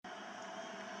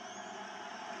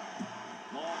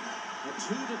A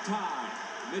 2 to tie.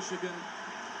 Michigan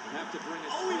would have to bring it.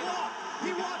 Oh, he walked.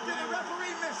 He walked and the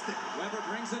referee missed it. Weber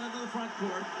brings it into the front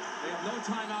court. They have no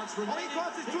timeouts remaining. Oh, he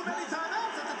causes too many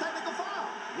timeouts. That's a technical foul.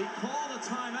 He called a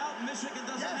timeout. Michigan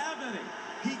doesn't have any.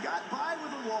 He got by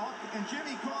with a walk, and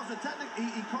Jimmy calls a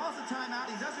he calls a timeout.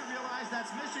 He doesn't realize that's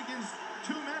Michigan's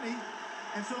too many,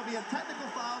 and so it'll be a technical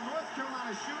foul. North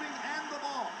Carolina shooting and the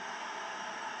ball.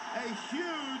 A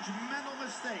huge mental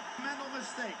mistake. Mental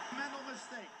mistake. Mental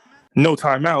mistake. No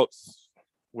timeouts.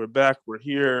 We're back. We're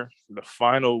here for the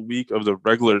final week of the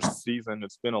regular season.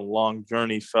 It's been a long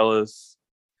journey, fellas.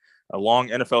 A long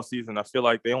NFL season. I feel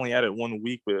like they only added 1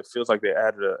 week, but it feels like they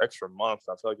added an extra month.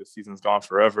 I feel like the season's gone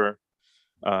forever.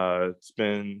 It's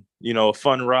been, a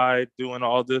fun ride doing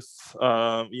all this,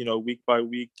 week by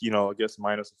week, I guess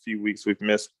minus a few weeks we've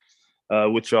missed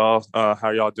with y'all.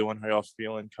 How y'all doing? How y'all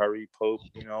feeling? Kyrie, Pope,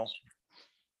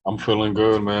 I'm feeling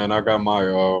good, man. I got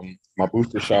my my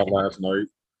booster shot last night.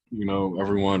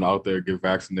 Everyone out there get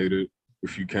vaccinated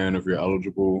if you can, if you're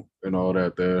eligible and all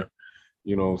that there.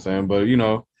 You know what I'm saying? But,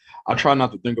 I try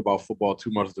not to think about football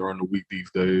too much during the week these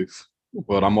days.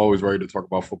 But I'm always ready to talk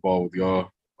about football with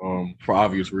y'all for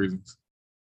obvious reasons.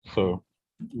 So,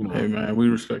 Hey, man, we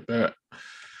respect that.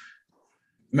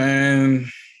 Man,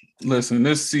 listen,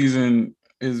 this season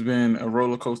has been a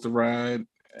roller coaster ride.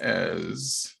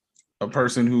 As a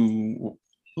person who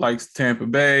likes Tampa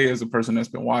Bay, as a person that's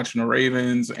been watching the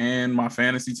Ravens and my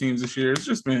fantasy teams this year, it's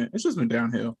just been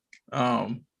downhill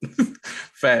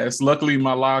fast. Luckily,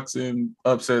 my locks and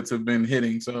upsets have been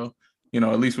hitting, so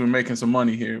at least we're making some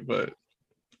money here. But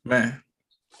man,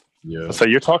 yeah. So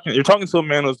you're talking to a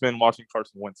man who's been watching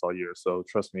Carson Wentz all year. So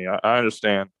trust me, I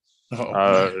understand.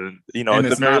 and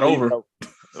it's not over.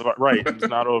 Right, it's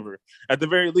not over. At the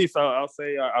very least, I'll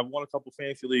say I've won a couple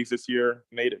fantasy leagues this year.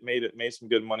 Made some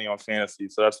good money on fantasy.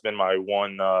 So that's been my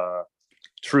one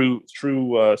true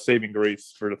saving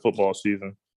grace for the football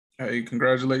season. Hey,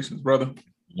 congratulations, brother.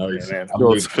 Nice. Yeah,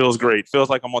 man. Feels great. Feels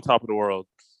like I'm on top of the world.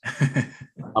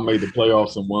 I made the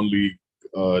playoffs in one league,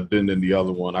 didn't in the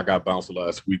other one. I got bounced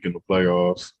last week in the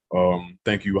playoffs.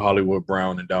 Thank you, Hollywood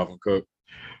Brown and Dalvin Cook.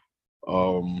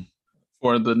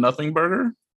 For the nothing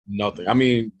burger? Nothing. I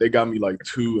mean, they got me like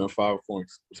 2 and 5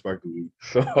 points respectively.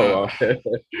 So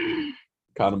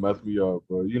kind of messed me up.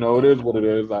 But it is what it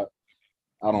is. I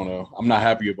don't know. I'm not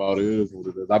happy about it. It is what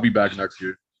it is. I'll be back next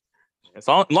year. As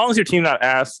long as your team not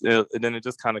ass, then it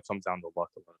just kind of comes down to luck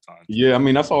a lot of times. Yeah, I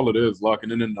mean that's all it is, luck.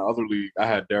 And then in the other league, I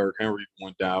had Derrick Henry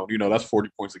went down. That's 40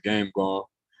 points a game gone.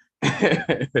 Yeah,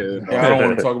 I don't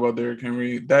want to talk about Derrick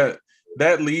Henry.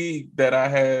 That league that I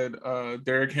had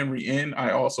Derrick Henry in,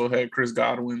 I also had Chris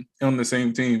Godwin on the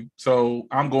same team. So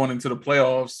I'm going into the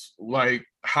playoffs like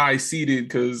high seeded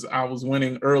because I was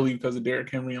winning early because of Derrick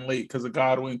Henry and late because of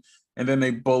Godwin, and then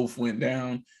they both went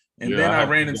down. And then I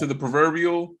ran into the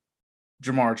proverbial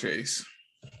Jamar Chase.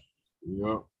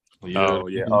 Yeah. Oh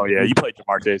yeah. You played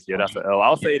Jamar Chase. Yeah, that's an L.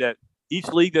 I'll say that each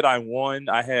league that I won,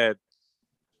 I had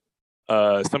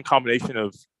some combination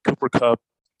of Cooper Kupp,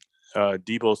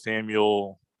 Deebo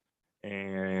Samuel,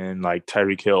 and like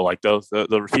Tyreek Hill, like those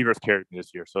the receivers carried me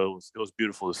this year. So it was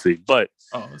beautiful to see. But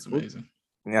that's amazing.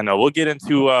 Yeah, no, we'll get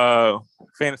into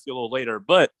fantasy a little later.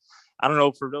 But I don't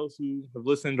know, for those who have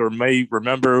listened or may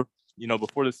remember,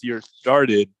 before this year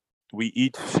started, we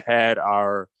each had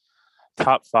our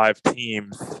top 5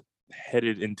 teams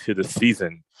headed into the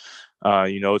season.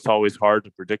 It's always hard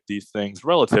to predict these things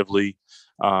relatively.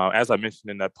 As I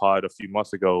mentioned in that pod a few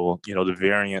months ago, the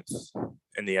variance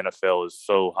in the NFL is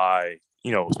so high,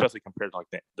 especially compared to like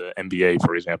the NBA,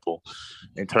 for example,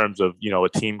 in terms of, a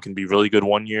team can be really good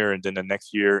one year and then the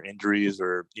next year injuries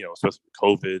or, especially with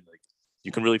COVID, like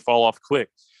you can really fall off quick.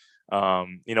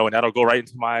 And that'll go right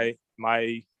into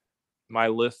my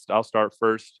list. I'll start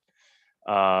first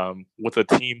with a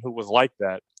team who was like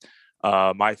that.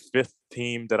 My 5th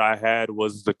team that I had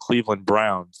was the Cleveland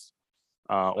Browns.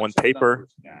 On paper,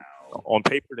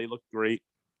 they look great.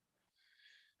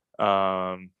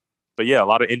 But yeah, a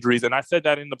lot of injuries, and I said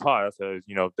that in the pod. I said,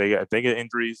 if they get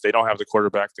injuries, they don't have the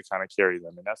quarterback to kind of carry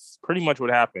them, and that's pretty much what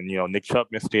happened. Nick Chubb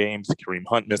missed games, Kareem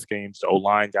Hunt missed games, the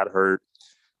O-line got hurt.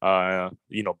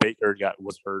 Baker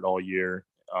was hurt all year.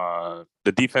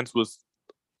 The defense was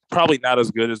probably not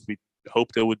as good as we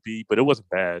hoped it would be, but it wasn't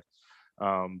bad.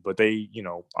 But they,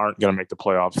 aren't going to make the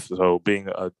playoffs. So being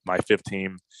my 5th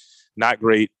team, not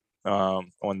great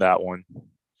on that one.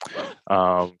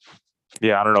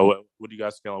 Yeah, I don't know. What are you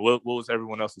guys feeling? What was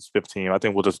everyone else's 5th team? I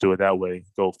think we'll just do it that way.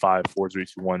 Go 5, 4, 3,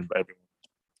 2, 1. Everyone.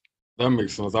 That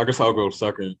makes sense. I guess I'll go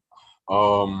second.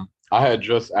 I had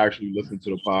just actually listened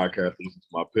to the podcast and listened to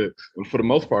my picks. And for the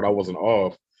most part, I wasn't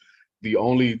off. The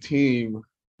only team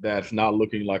that's not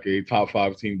looking like a top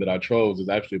 5 team that I chose is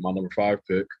actually my number 5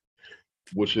 pick,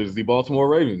 which is the Baltimore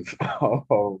Ravens.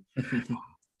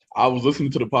 I was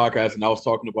listening to the podcast and I was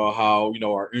talking about how,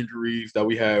 our injuries that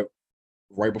we had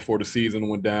right before the season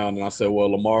went down. And I said,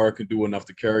 well, Lamar can do enough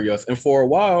to carry us. And for a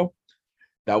while,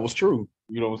 that was true.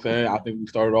 You know what I'm saying? I think we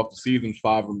started off the season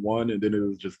 5-1, and then it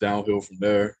was just downhill from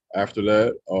there. After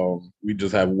that, we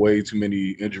just had way too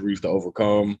many injuries to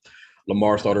overcome.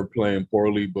 Lamar started playing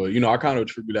poorly, but I kind of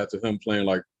attribute that to him playing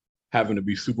like having to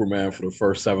be Superman for the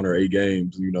first 7 or 8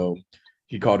 games.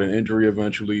 He caught an injury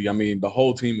eventually. I mean, the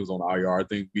whole team was on IR. I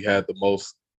think we had the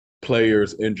most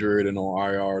players injured and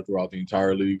on IR throughout the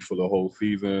entire league for the whole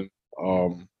season.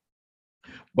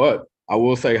 But I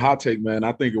will say, hot take, man.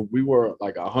 I think if we were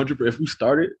like 100, if we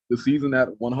started the season at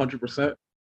 100%,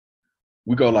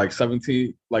 we go like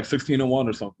 16-1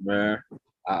 or something, man.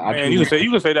 Man, you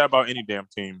can say that about any damn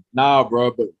team. Nah,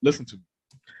 bro. But listen to me.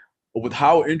 With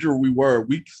how injured we were,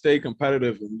 we stayed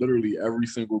competitive in literally every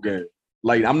single game.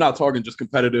 Like, I'm not talking just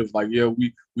competitive. Like, yeah,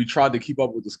 we tried to keep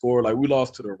up with the score. Like, we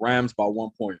lost to the Rams by 1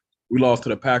 point. We lost to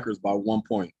the Packers by 1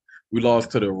 point. We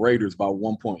lost to the Raiders by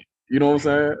 1 point. You know what I'm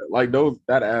saying? Like,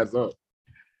 that adds up.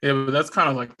 Yeah, but that's kind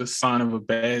of like the sign of a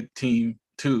bad team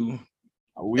too.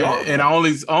 We are, and I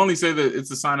only say that it's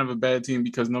a sign of a bad team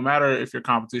because no matter if your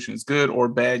competition is good or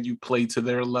bad, you play to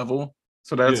their level.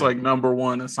 So that's like number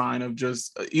one, a sign of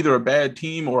just either a bad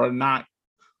team or a not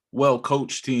well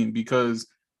coached team. Because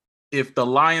if the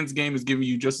Lions game is giving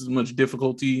you just as much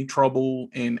difficulty, trouble,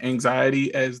 and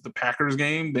anxiety as the Packers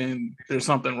game, then there's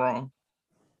something wrong.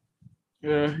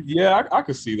 Yeah, I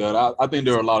could see that. I think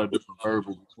there are a lot of different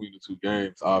variables between the two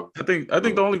games. Obviously. I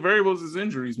think the only variables is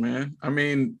injuries, man. I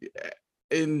mean,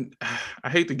 and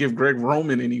I hate to give Greg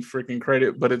Roman any freaking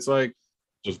credit, but it's like,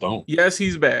 just don't. Yes,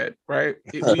 he's bad, right?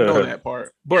 We know that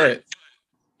part, but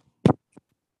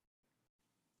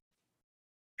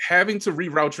having to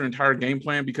reroute your entire game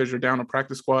plan because you're down a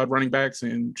practice squad running backs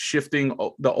and shifting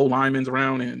the O linemen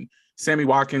around, and Sammy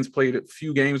Watkins played a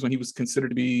few games when he was considered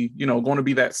to be, going to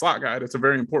be that slot guy. That's a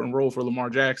very important role for Lamar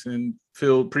Jackson,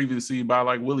 filled previously by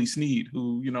like Willie Snead,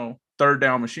 who, third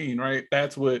down machine, right?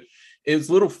 That's what it's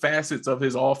little facets of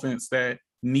his offense that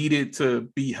needed to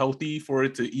be healthy for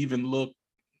it to even look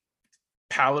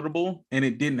palatable, and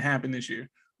it didn't happen this year.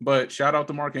 But shout out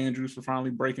to Mark Andrews for finally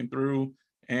breaking through,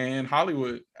 and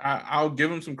Hollywood, I'll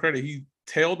give him some credit. He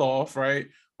tailed off, right?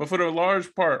 But for the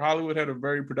large part, Hollywood had a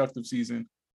very productive season.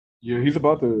 Yeah, he'll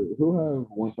have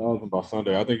 1,000 by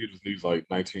Sunday. I think he just needs like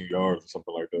 19 yards or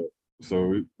something like that.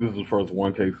 So this is his first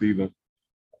 1K season.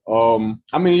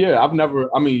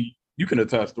 You can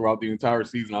attest throughout the entire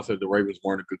season, I said the Ravens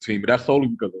weren't a good team, but that's solely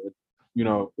because of it.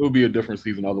 It would be a different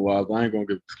season otherwise. I ain't going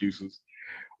to give excuses.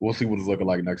 We'll see what it's looking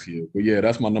like next year. But yeah,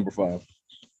 that's my number 5.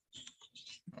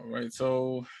 All right.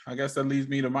 So I guess that leads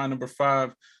me to my number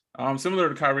 5. Similar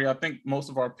to Kyrie, I think most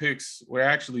of our picks were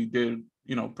actually did,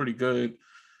 pretty good.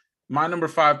 My number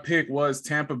 5 pick was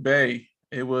Tampa Bay.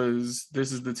 This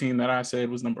is the team that I said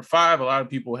was number 5. A lot of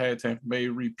people had Tampa Bay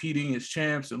repeating as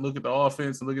champs, and look at the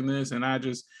offense and look at this. And I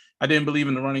didn't believe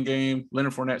in the running game.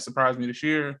 Leonard Fournette surprised me this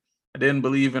year. I didn't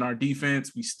believe in our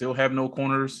defense. We still have no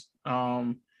corners.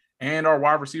 And our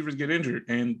wide receivers get injured.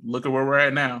 And look at where we're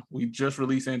at now. We just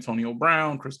released Antonio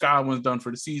Brown. Chris Godwin's done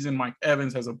for the season. Mike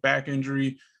Evans has a back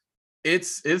injury.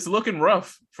 It's looking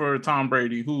rough for Tom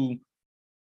Brady, who,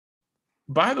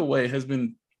 by the way, has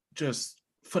been just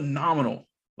phenomenal.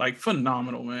 Like,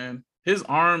 phenomenal, man. His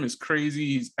arm is crazy.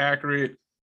 He's accurate.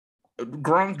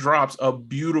 Gronk drops a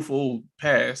beautiful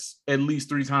pass at least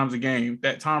 3 times a game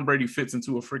that Tom Brady fits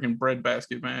into a freaking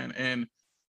breadbasket, man. And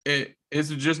it's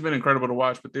just been incredible to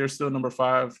watch, but they're still number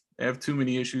 5. They have too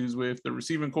many issues with the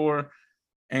receiving core,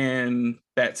 and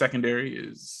that secondary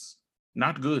is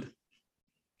not good.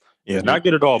 Yeah, not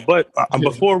good at all. But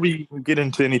before we get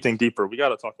into anything deeper, we got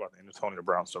to talk about the Antonio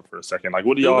Brown stuff for a second. Like,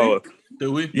 what do y'all?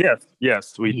 Do we?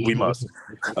 Yes, we must.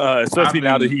 Especially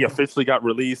now that he officially got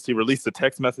released. He released the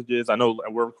text messages. I know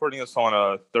we're recording this on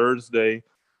a Thursday.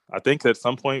 I think at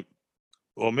some point,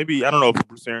 well, maybe I don't know if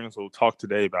Bruce Arians will talk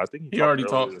today, but I think he already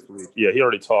talked this week. Yeah, he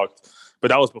already talked, but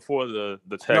that was before the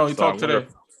text. No, he talked today.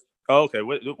 Oh, okay.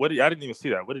 What did I didn't even see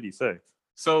that. What did he say?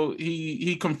 So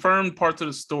he confirmed parts of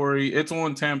the story. It's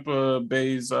on Tampa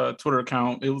Bay's Twitter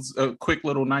account. It was a quick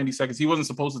little 90 seconds. He wasn't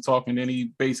supposed to talk, and then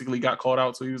he basically got called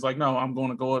out. So he was like, no, I'm going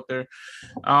to go up there.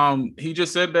 He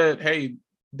just said that, hey,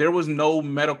 there was no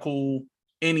medical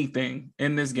anything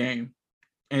in this game.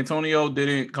 Antonio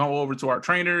didn't come over to our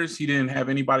trainers. He didn't have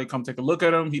anybody come take a look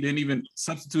at him. He didn't even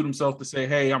substitute himself to say,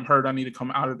 hey, I'm hurt. I need to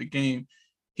come out of the game.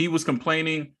 He was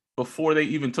complaining before they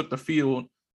even took the field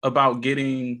about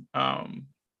getting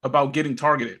about getting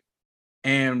targeted.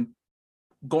 And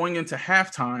going into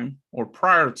halftime or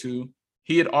prior to,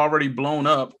 he had already blown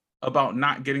up about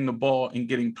not getting the ball and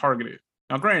getting targeted.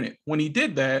 Now, granted, when he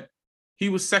did that, he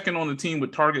was second on the team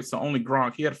with targets to only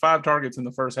Gronk. He had 5 targets in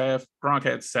the first half. Gronk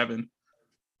had 7.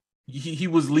 He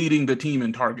was leading the team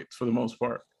in targets for the most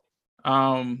part.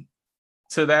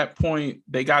 To that point,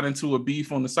 they got into a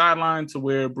beef on the sideline to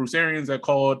where Bruce Arians had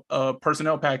called a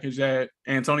personnel package that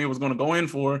Antonio was going to go in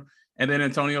for. And then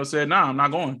Antonio said, nah, I'm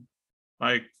not going.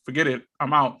 Like, forget it.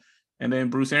 I'm out. And then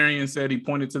Bruce Arians said he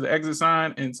pointed to the exit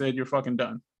sign and said, you're fucking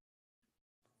done.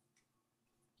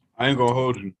 I ain't gonna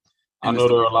hold you. I know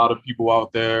there are a lot of people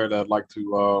out there that like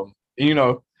to,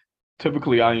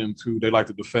 typically I am too. They like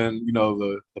to defend,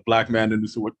 the black man in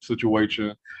the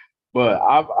situation. But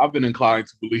I've been inclined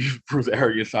to believe Bruce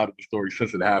Arians' side of the story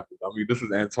since it happened. I mean, this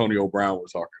is Antonio Brown we're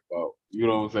talking about. You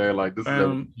know what I'm saying? Like, this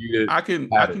is I can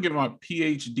get my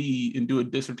PhD and do a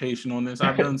dissertation on this.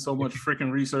 I've done so much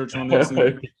freaking research on this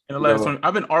in the last time.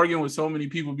 I've been arguing with so many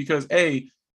people because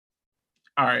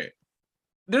all right,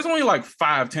 there's only like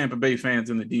 5 Tampa Bay fans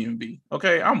in the DMV.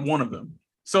 Okay, I'm one of them.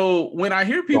 So when I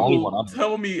hear people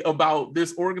tell me about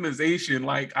this organization,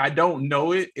 like I don't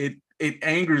know it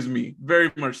angers me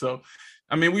very much so.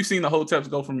 I mean, we've seen the Hoteps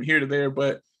go from here to there,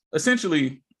 but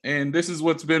essentially, and this is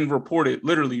what's been reported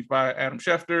literally by Adam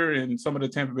Schefter and some of the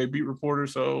Tampa Bay beat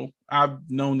reporters. So I've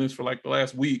known this for like the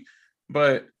last week,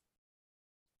 but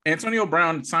Antonio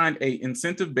Brown signed a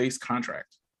incentive-based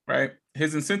contract, right?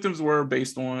 His incentives were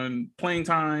based on playing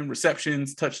time,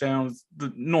 receptions, touchdowns,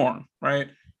 the norm, right?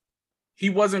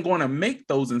 He wasn't going to make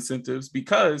those incentives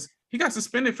because he got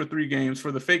suspended for 3 games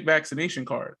for the fake vaccination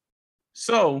card.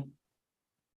 So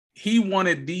he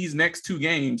wanted these next 2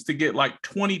 games to get like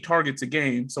 20 targets a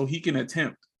game so he can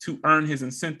attempt to earn his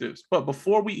incentives. But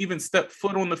before we even stepped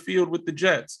foot on the field with the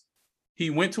Jets, he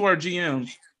went to our GM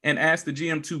and asked the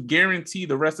GM to guarantee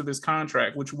the rest of his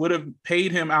contract, which would have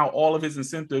paid him out all of his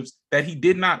incentives that he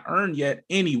did not earn yet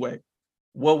anyway.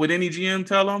 What would any GM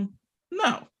tell him?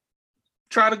 No.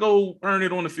 Try to go earn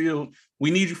it on the field.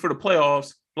 We need you for the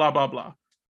playoffs, blah, blah, blah.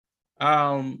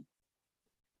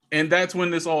 And that's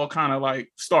when this all kind of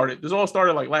like started. This all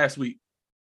started like last week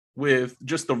with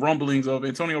just the rumblings of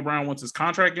Antonio Brown wants his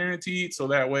contract guaranteed. So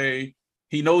that way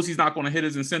he knows he's not going to hit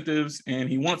his incentives and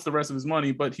he wants the rest of his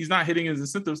money, but he's not hitting his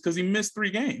incentives because he missed 3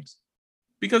 games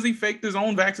because he faked his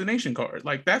own vaccination card.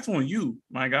 Like, that's on you,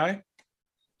 my guy.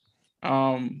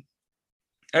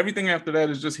 Everything after that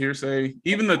is just hearsay.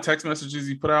 Even the text messages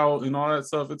he put out and all that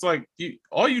stuff. It's like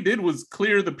all you did was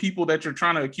clear the people that you're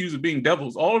trying to accuse of being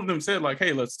devils. All of them said like,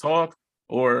 "Hey, let's talk."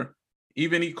 Or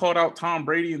even he called out Tom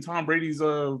Brady and Tom Brady's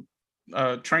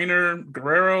trainer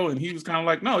Guerrero, and he was kind of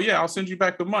like, "No, yeah, I'll send you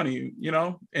back the money,"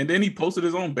 And then he posted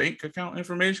his own bank account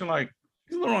information. Like,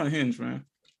 he's a little unhinged, man.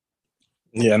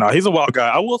 Yeah, no, he's a wild guy.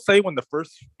 I will say when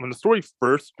the story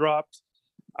first dropped,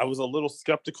 I was a little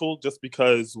skeptical just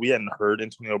because we hadn't heard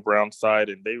Antonio Brown's side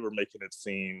and they were making it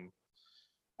seem,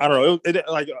 I don't know,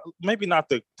 like maybe not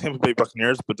the Tampa Bay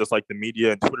Buccaneers, but just like the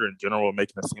media and Twitter in general,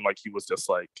 making it seem like he was just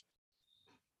like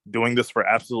doing this for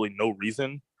absolutely no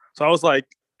reason. So I was like,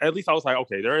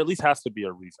 okay, there at least has to be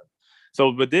a reason.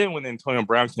 So, but then when Antonio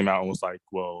Brown came out and was like,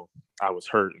 well, I was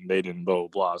hurt and they didn't blah,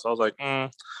 blah. So I was like,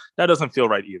 that doesn't feel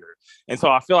right either. And so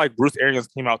I feel like Bruce Arians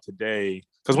came out today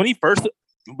because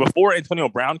before Antonio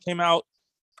Brown came out,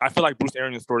 I feel like Bruce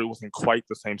Arians' story wasn't quite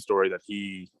the same story that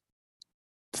he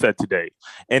said today.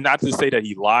 And not to say that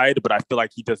he lied, but I feel like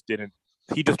he just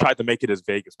tried to make it as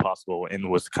vague as possible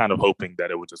and was kind of hoping that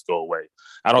it would just go away.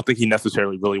 I don't think he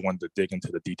necessarily really wanted to dig into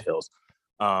the details.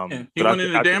 He went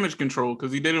into damage control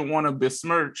because he didn't want to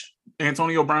besmirch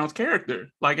Antonio Brown's character.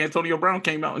 Like Antonio Brown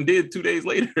came out and did 2 days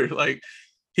later. Like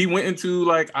he went into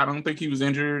like, I don't think he was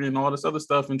injured and all this other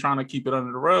stuff and trying to keep it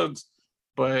under the rugs.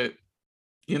 But,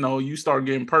 you start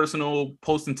getting personal,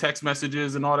 posting text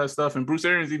messages and all that stuff. And Bruce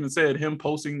Arians even said him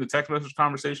posting the text message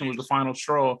conversation was the final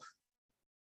straw.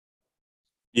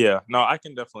 Yeah, no,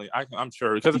 I'm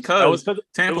sure. Because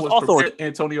Tampa was also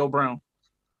Antonio Brown.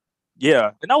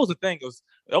 Yeah, and that was the thing.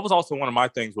 That was also one of my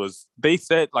things was they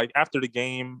said, like, after the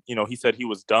game, he said he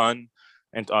was done.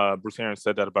 And Bruce Arians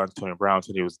said that about Antonio Brown,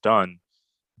 said he was done.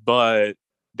 But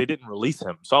they didn't release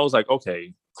him. So I was like,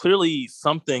 okay, clearly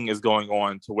something is going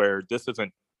on to where this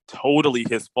isn't totally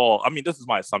his fault. I mean, this is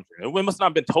my assumption. It must not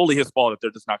have been totally his fault that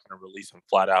they're just not going to release him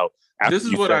flat out. This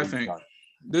is what I think.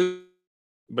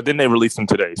 But then they released him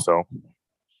today, so.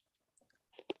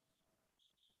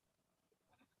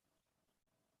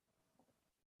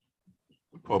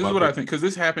 This is what I think, because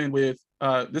this happened with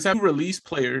release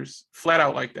players flat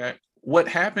out like that. What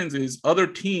happens is other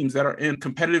teams that are in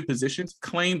competitive positions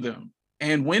claim them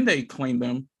And when they claim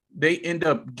them, they end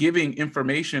up giving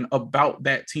information about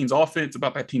that team's offense,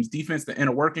 about that team's defense, the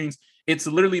inner workings. It's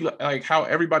literally like how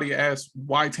everybody asks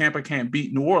why Tampa can't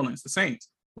beat New Orleans, the Saints.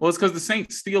 Well, it's because the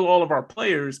Saints steal all of our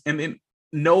players and then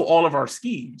know all of our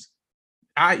schemes,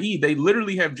 i.e. they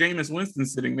literally have Jameis Winston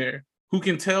sitting there who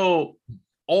can tell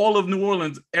all of New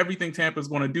Orleans everything Tampa is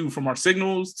going to do, from our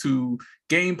signals to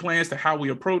game plans to how we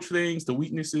approach things to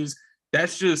weaknesses.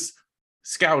 That's just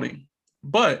scouting.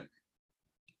 But,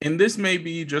 and this may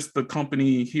be just the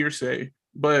company hearsay,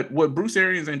 but what Bruce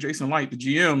Arians and Jason Light, the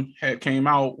GM, had came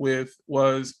out with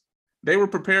was they were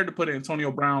prepared to put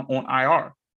Antonio Brown on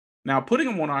IR. Now, putting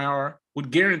him on IR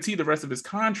would guarantee the rest of his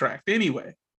contract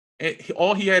anyway.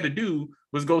 All he had to do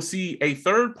was go see a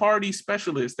third-party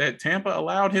specialist that Tampa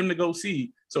allowed him to go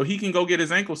see so he can go get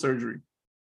his ankle surgery.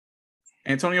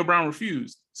 Antonio Brown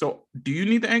refused. So do you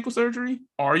need the ankle surgery?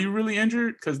 Are you really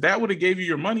injured? Because that would have gave you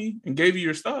your money and gave you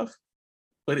your stuff.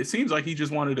 But it seems like he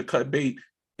just wanted to cut bait.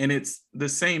 And it's the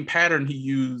same pattern he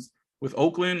used with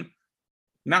Oakland.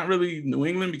 Not really New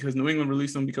England, because New England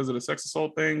released him because of the sex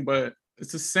assault thing, but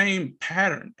it's the same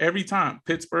pattern every time.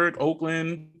 Pittsburgh,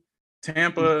 Oakland,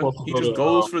 Tampa, he just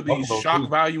goes for these shock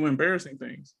value embarrassing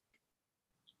things.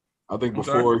 I think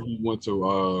before he went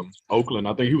to Oakland,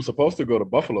 I think he was supposed to go to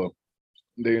Buffalo.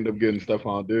 They ended up getting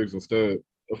Stephon Diggs instead,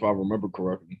 if I remember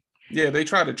correctly. Yeah, they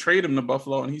tried to trade him to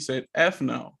Buffalo, and he said, "F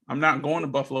no, I'm not going to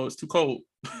Buffalo. It's too cold."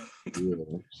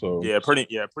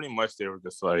 Pretty much they were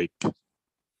just like,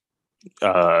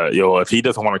 if he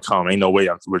doesn't want to come, ain't no way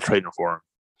we're trading for him.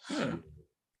 Yeah.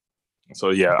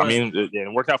 So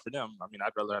it worked out for them. I mean,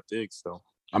 I'd rather have Diggs. So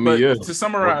to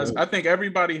summarize, I think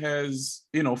everybody has,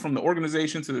 from the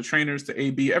organization to the trainers to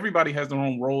AB, everybody has their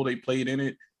own role they played in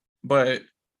it. But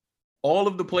all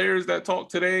of the players that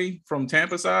talked today from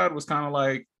Tampa side was kind of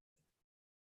like,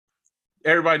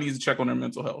 everybody needs to check on their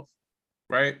mental health,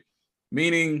 right?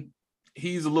 Meaning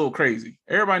he's a little crazy.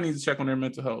 Everybody needs to check on their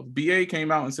mental health. BA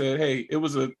came out and said, hey, it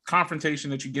was a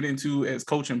confrontation that you get into as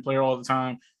coach and player all the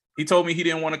time. He told me he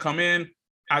didn't want to come in.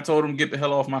 I told him, get the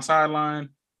hell off my sideline,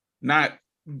 not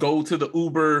go to the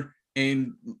Uber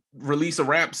and release a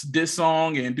Raps diss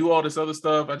song and do all this other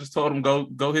stuff. I just told him,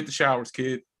 go hit the showers,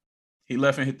 kid. He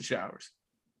left and hit the showers.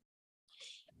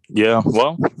 Yeah,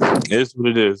 well, it is what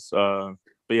it is. But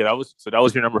yeah, that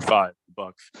was your number 5,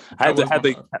 Bucks. I had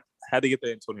to get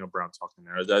the Antonio Brown talk in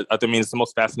there. I mean, it's the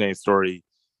most fascinating story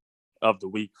of the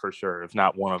week for sure, if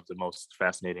not one of the most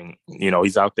fascinating.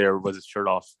 He's out there with his shirt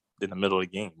off in the middle of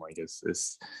the game. Like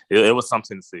it was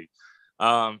something to see.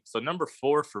 So number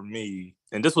 4 for me,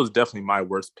 and this was definitely my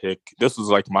worst pick. This was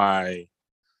like my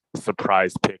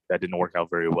surprise pick that didn't work out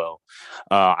very well.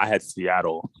 I had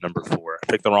Seattle number 4.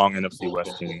 I picked the wrong NFC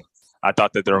West team. I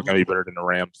thought that they were going to be better than the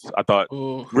Rams. I thought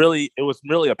it was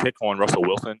really a pick on Russell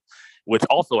Wilson, which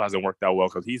also hasn't worked out well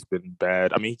because he's been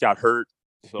bad. I mean, he got hurt.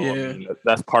 So I mean,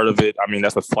 that's part of it. I mean,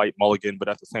 that's a slight mulligan, but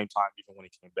at the same time, even when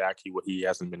he came back, he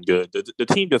hasn't been good. The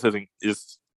team just isn't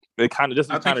is it kind of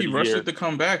just. I think he rushed it to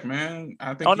come back, man.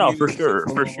 I think. Oh no, for sure.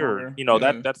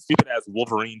 That stupid ass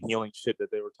Wolverine healing shit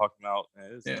that they were talking about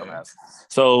is dumbass.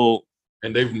 So.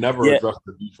 And they've never addressed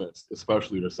the defense,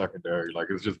 especially the secondary. Like,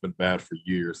 it's just been bad for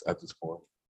years at this point.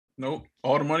 Nope.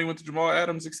 All the money went to Jamal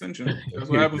Adams extension. That's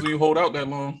what happens when you hold out that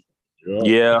long.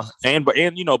 Yeah. And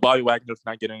Bobby Wagner's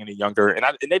not getting any younger. And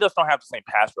they just don't have the same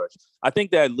pass rush. I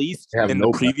think that at least in the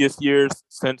previous years,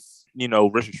 since,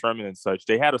 Richard Sherman and such,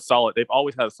 they've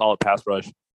always had a solid pass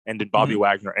rush. And then Bobby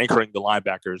Wagner anchoring the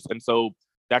linebackers. And so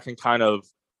that can kind of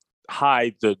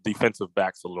hide the defensive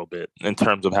backs a little bit in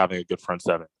terms of having a good front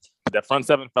seven. That front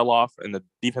seven fell off, and the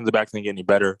defensive backs didn't get any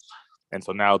better, and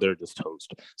so now they're just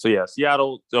toast. So yeah,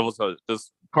 Seattle. That was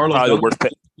probably the worst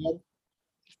pick.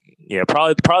 Yeah,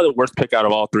 probably the worst pick out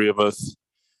of all 3 of us,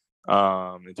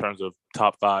 in terms of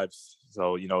top 5s.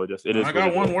 So it is. I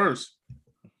got one worse.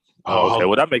 Oh, okay.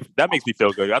 Well, that makes me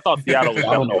feel good. I thought Seattle was.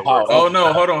 I don't know how. Oh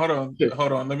no! Hold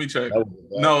on. Let me check.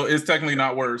 No, it's technically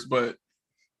not worse, but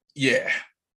yeah.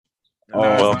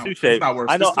 Touche. It's not worse.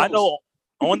 I know.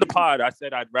 On the pod, I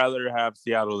said I'd rather have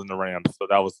Seattle than the Rams, so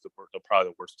that was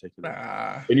probably the worst take of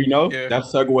that. And that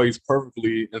segues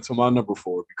perfectly into my number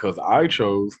 4 because I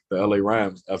chose the LA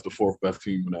Rams as the 4th best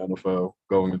team in the NFL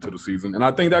going into the season, and I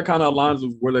think that kind of aligns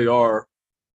with where they are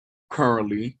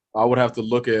currently. I would have to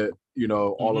look at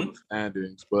all of the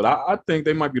standings, but I think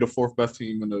they might be the 4th best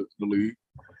team in the league.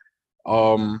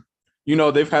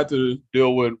 They've had to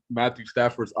deal with Matthew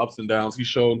Stafford's ups and downs. He's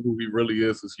shown who he really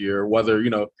is this year, whether,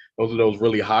 those are those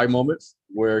really high moments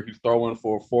where he's throwing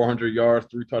for 400 yards,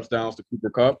 3 touchdowns to Cooper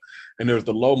Kupp. And there's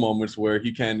the low moments where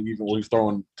he can't, even when he's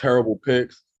throwing terrible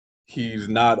picks, he's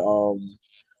not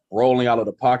rolling out of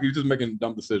the pocket. He's just making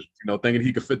dumb decisions, thinking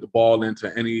he could fit the ball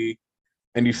into any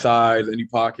size, any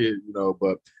pocket,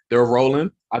 but they're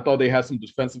rolling. I thought they had some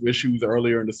defensive issues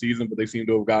earlier in the season, but they seem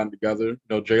to have gotten together.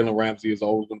 Jalen Ramsey is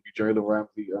always going to be Jalen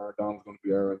Ramsey. Aaron Donald's going to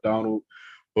be Aaron Donald.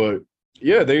 But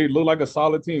yeah, they look like a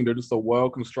solid team. They're just a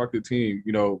well-constructed team,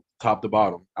 top to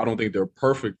bottom. I don't think they're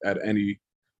perfect at any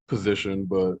position,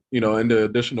 but, and the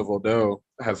addition of Odell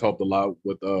has helped a lot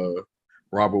with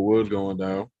Robert Woods going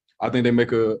down. I think they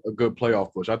make a good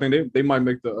playoff push. I think they might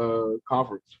make the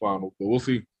conference final, but we'll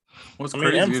see. What's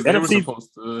crazy is they were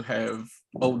supposed to have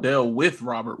Odell with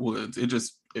Robert Woods. It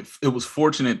was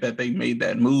fortunate that they made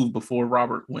that move before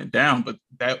Robert went down, but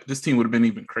this team would have been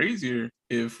even crazier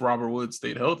if Robert Woods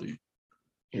stayed healthy.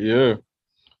 Yeah.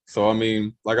 So, I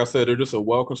mean, like I said, they're just a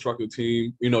well-constructed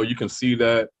team. You can see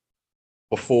that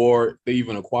before they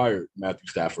even acquired Matthew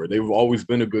Stafford. They've always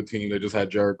been a good team. They just had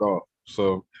Jared Goff.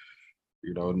 So,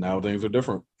 now things are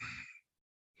different.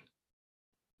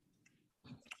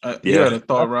 You had a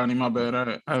thought, Rodney. My bad.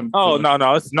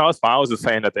 No, it's fine. I was just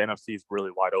saying that the NFC is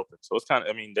really wide open. So it's kind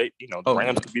of, the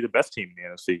Rams could be the best team in the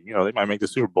NFC. They might make the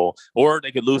Super Bowl, or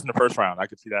they could lose in the first round. I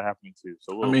could see that happening too.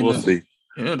 So we'll see.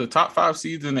 Yeah, the top 5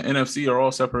 seeds in the NFC are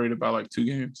all separated by like 2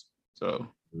 games.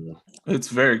 So it's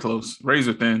very close,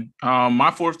 razor thin. My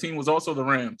 4th team was also the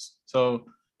Rams. So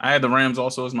I had the Rams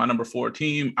also as my number 4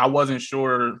 team. I wasn't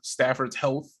sure Stafford's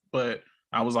health, but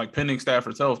I was like, pending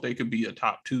Stafford's health, they could be a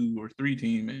top 2 or 3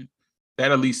 team, and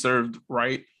that at least served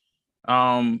right.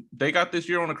 They got this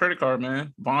year on a credit card,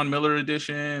 man. Von Miller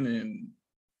edition, and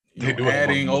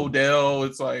adding Odell.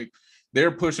 It's like they're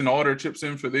pushing all their chips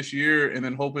in for this year, and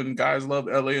then hoping guys love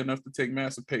LA enough to take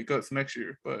massive pay cuts next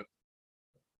year. But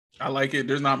I like it.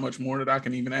 There's not much more that I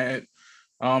can even add.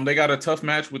 They got a tough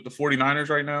match with the 49ers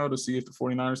right now to see if the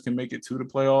 49ers can make it to the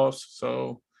playoffs.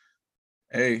 So,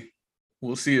 hey.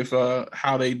 We'll see if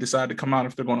how they decide to come out,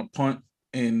 if they're going to punt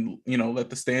and, let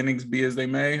the standings be as they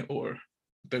may, or if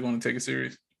they're going to take it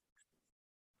serious.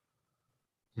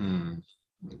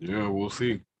 Yeah, we'll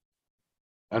see.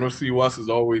 NFC West is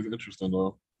always interesting,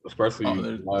 though, especially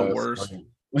the worst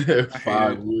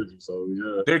 5 years or so,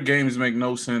 yeah. Their games make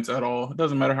no sense at all. It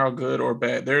doesn't matter how good or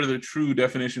bad. They're the true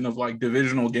definition of, like,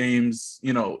 divisional games,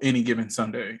 any given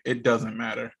Sunday. It doesn't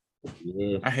matter.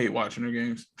 Yeah. I hate watching their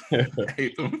games. I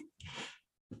hate them.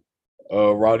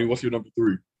 Roddy, what's your number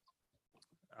 3?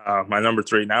 My number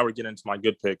 3. Now we're getting into my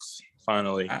good picks.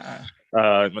 Finally,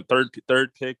 my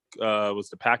third pick was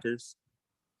the Packers.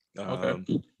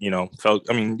 Okay. You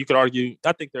could argue.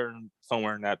 I think they're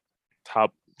somewhere in that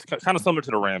top, kind of similar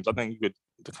to the Rams. I think it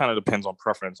kind of depends on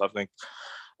preference. I think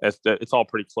it's all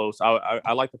pretty close.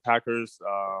 I like the Packers.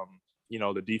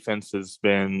 The defense has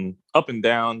been up and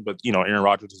down, but Aaron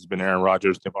Rodgers has been Aaron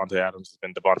Rodgers. Devontae Adams has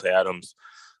been Devontae Adams.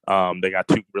 They got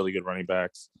 2 really good running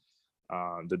backs.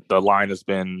 The line has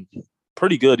been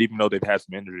pretty good, even though they've had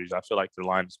some injuries. I feel like their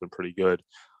line has been pretty good.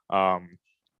 And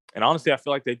honestly, I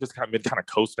feel like they've just been kind of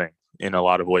coasting in a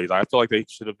lot of ways. I feel like they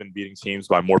should have been beating teams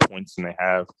by more points than they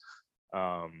have.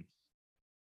 But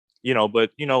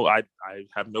I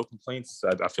have no complaints.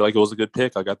 I feel like it was a good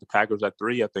pick. I got the Packers at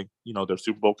 3. I think, they're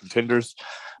Super Bowl contenders.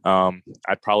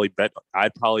 I'd probably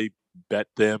bet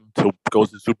them to go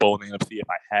to the Super Bowl in the NFC if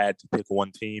I had to pick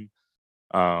one team.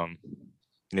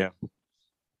 Yeah.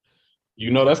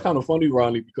 That's kind of funny,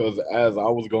 Ronnie, because as I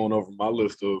was going over my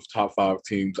list of top 5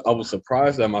 teams, I was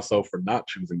surprised at myself for not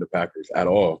choosing the Packers at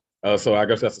all. So I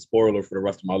guess that's a spoiler for the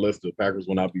rest of my list. The Packers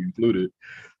will not be included.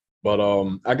 But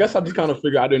I guess I just kind of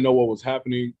figured I didn't know what was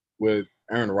happening with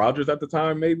Aaron Rodgers at the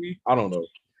time, maybe. I don't know.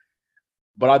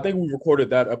 But I think we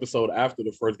recorded that episode after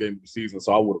the first game of the season,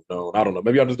 so I would have known. I don't know.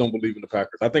 Maybe I just don't believe in the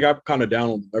Packers. I think I'm kind of down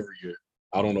on them every year.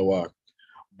 I don't know why.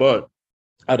 But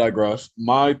I digress.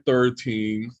 My 3rd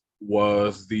team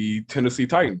was the Tennessee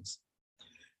Titans.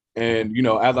 And,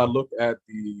 as I look at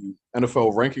the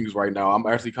NFL rankings right now, I'm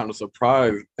actually kind of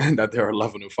surprised that they're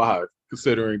 11-5,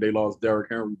 considering they lost Derrick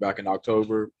Henry back in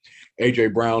October. A.J.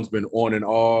 Brown's been on and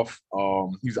off.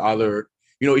 He's either,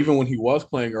 even when he was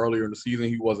playing earlier in the season,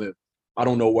 he wasn't, I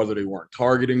don't know whether they weren't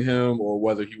targeting him or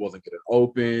whether he wasn't getting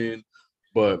open,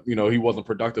 but, he wasn't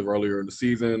productive earlier in the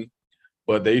season.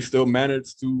 But they still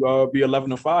managed to be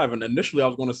 11-5. And initially, I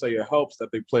was going to say it helps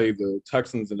that they played the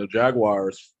Texans and the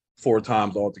Jaguars 4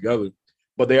 times altogether.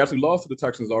 But they actually lost to the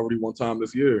Texans already 1 time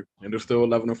this year, and they're still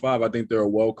 11-5. I think they're a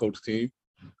well-coached team.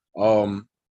 I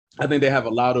think they have a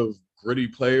lot of gritty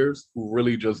players who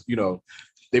really just,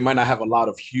 they might not have a lot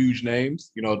of huge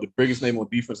names. The biggest name on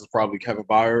defense is probably Kevin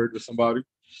Byard or somebody.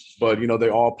 But, they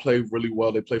all play really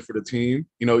well. They play for the team.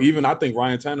 Even I think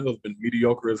Ryan Tannehill's been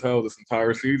mediocre as hell this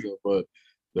entire season, but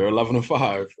they're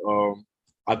 11-5.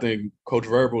 I think Coach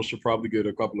Variable should probably get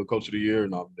a couple of Coach of the Year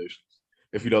nominations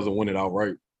if he doesn't win it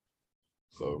outright.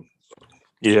 So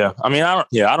Yeah, I mean, I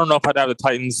don't know if I'd have the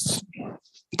Titans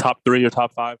top 3 or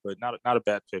top 5, but not a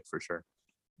bad pick for sure.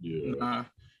 yeah,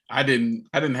 I didn't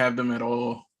have them at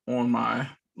all on my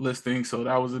listing, so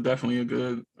that was definitely a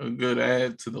good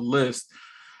add to the list.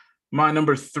 My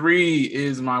number 3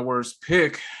 is my worst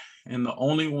pick, and the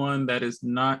only one that is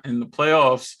not in the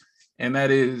playoffs, and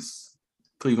that is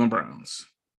Cleveland Browns.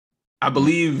 I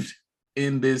believed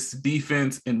in this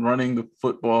defense and running the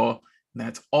football. And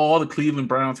that's all the Cleveland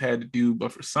Browns had to do.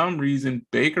 But for some reason,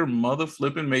 Baker mother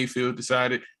flipping Mayfield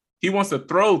decided he wants to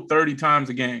throw 30 times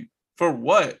a game. For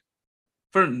what?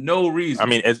 For no reason. I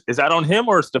mean, is that on him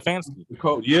or Stefanski?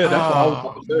 yeah, that's what I was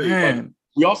about to say. Man. Like,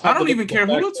 we also I don't even care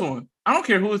who it's on. I don't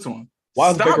care who it's on.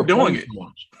 Why Stop Baker doing it. So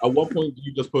much? At what point do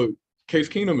you just put Case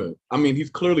Keenum in? I mean, he's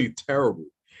clearly terrible.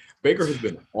 Baker has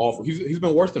been awful. He's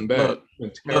been worse than bad. He's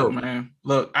been terrible. Look, man.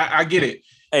 Look, I get it.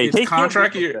 Hey, it's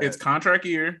contract year. It's contract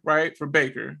year, right? For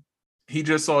Baker. He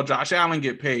just saw Josh Allen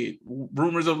get paid.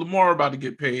 Rumors of Lamar about to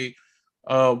get paid.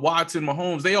 Watson,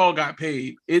 Mahomes, they all got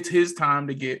paid. It's his time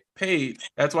to get paid.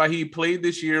 That's why he played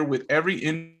this year with every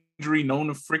injury known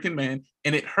to freaking man,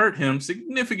 and it hurt him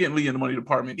significantly in the money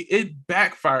department. It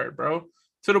backfired, bro,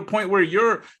 to the point where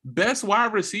your best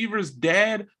wide receiver's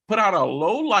dad put out a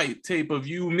low light tape of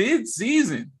you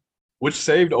mid-season. Which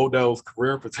saved Odell's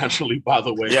career potentially, by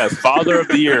the way. Yes, father of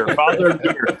the year. Father of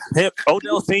the year.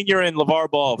 Odell Sr. and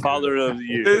LeVar Ball, father of the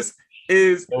year. This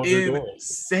is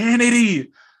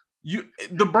insanity.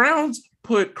 The Browns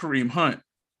put Kareem Hunt,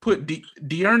 put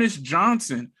Dearness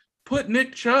Johnson, put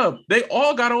Nick Chubb. They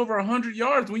all got over 100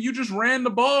 yards when you just ran the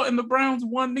ball and the Browns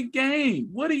won the game.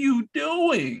 What are you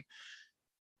doing?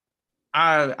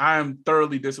 I am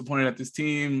thoroughly disappointed at this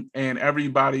team, and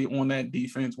everybody on that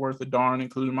defense worth a darn,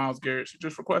 including Myles Garrett, should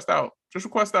just request out. Just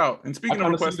request out. And speaking of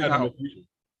requesting out,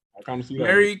 I kind of see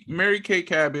Mary Kay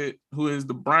Cabot, who is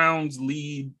the Browns'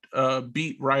 lead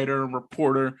beat writer and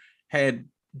reporter, had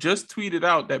just tweeted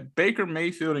out that Baker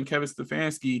Mayfield and Kevin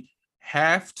Stefanski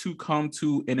have to come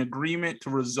to an agreement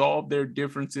to resolve their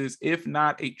differences. If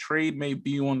not, a trade may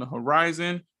be on the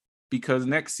horizon, because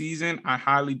next season, I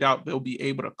highly doubt they'll be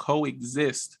able to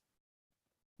coexist.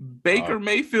 Baker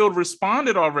Mayfield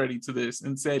responded already to this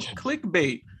and said,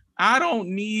 clickbait, I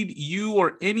don't need you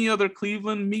or any other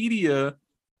Cleveland media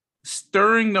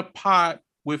stirring the pot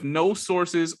with no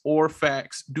sources or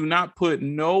facts. Do not put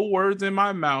no words in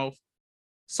my mouth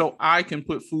so I can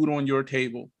put food on your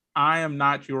table. I am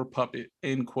not your puppet,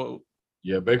 end quote.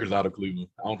 Yeah, Baker's out of Cleveland.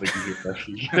 I don't think he's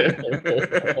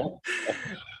that.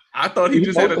 I thought he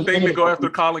just had a thing to go after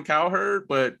Colin Cowherd,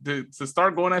 but to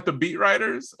start going after beat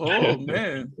writers, oh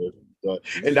man!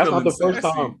 And that's not the first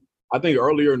time. I think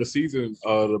earlier in the season,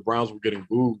 the Browns were getting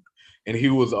booed, and he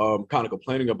was kind of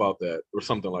complaining about that or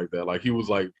something like that. Like he was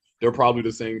like, they're probably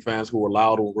the same fans who were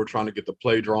loud when we're trying to get the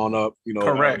play drawn up. You know,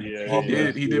 correct.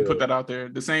 He did put that out there.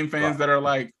 The same fans that are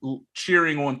like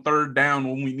cheering on third down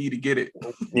when we need to get it.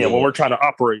 Yeah, when we're trying to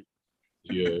operate.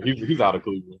 Yeah, he's out of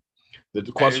Cleveland. The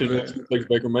question is, who takes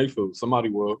Baker Mayfield? Somebody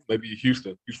will. Maybe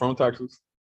Houston. He's from Texas.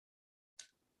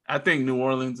 I think New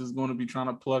Orleans is going to be trying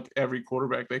to pluck every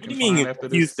quarterback they can find after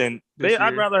Houston.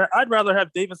 I'd rather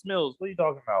have Davis Mills. What are you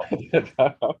talking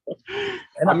about?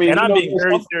 I'm being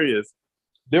very serious.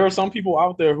 There are some people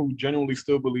out there who genuinely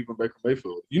still believe in Baker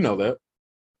Mayfield. You know that.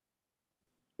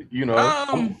 You know.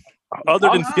 Other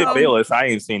than Skip Bayless, I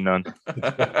ain't seen none.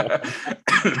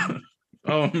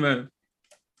 Oh man.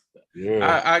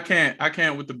 Yeah. I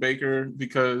can't with the Baker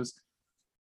because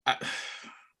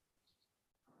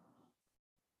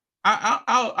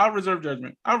I'll reserve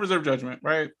judgment. I'll reserve judgment,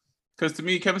 right? Because to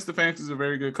me, Kevin Stefanski is a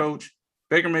very good coach.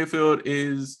 Baker Mayfield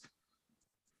is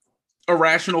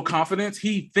irrational confidence.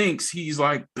 He thinks he's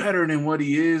like better than what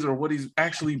he is or what he's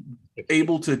actually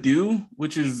able to do,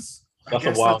 which is that's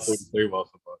a wild thing to say about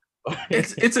somebody.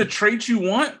 It's a trait you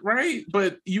want, right?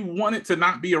 But you want it to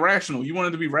not be irrational. You want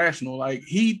it to be rational. Like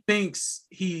he thinks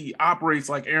he operates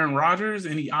like Aaron Rodgers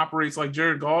and he operates like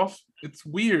Jared Goff. It's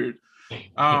weird.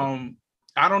 I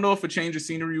don't know if a change of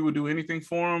scenery would do anything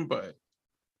for him, but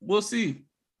we'll see.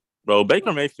 Bro,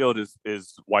 Baker Mayfield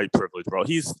is white privilege, bro.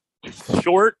 He's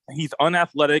short, he's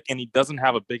unathletic, and he doesn't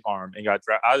have a big arm. And got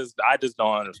drafted. I just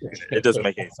don't understand it. It doesn't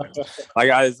make any sense. Like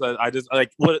I just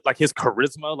like what, like his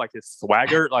charisma, like his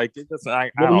swagger, like it doesn't. I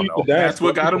don't know. That's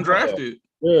what got him drafted.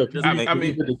 Yeah, I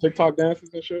mean the TikTok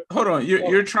dances and shit. Hold on,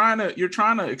 you're trying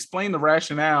to explain the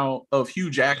rationale of Hugh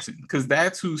Jackson because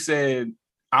that's who said,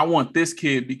 I want this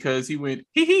kid because he went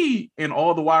hee, and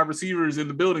all the wide receivers in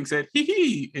the building said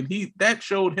hee, and that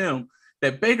showed him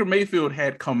that Baker Mayfield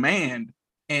had command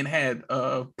and had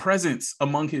presence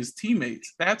among his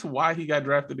teammates. That's why he got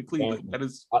drafted to Cleveland. That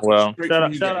is well, straight shout from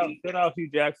out, you shout guys. out, shout out Hugh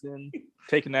Jackson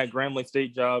taking that Grambling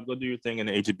State job. Go do your thing in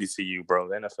the HBCU, bro.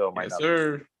 The NFL might Yes, not.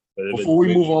 sir. Before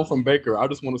we move on from Baker, I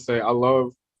just want to say I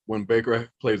love when Baker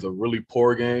plays a really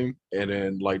poor game, and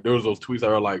then like there was those tweets that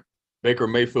are like Baker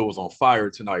Mayfield was on fire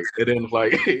tonight, and then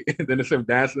like and then it's him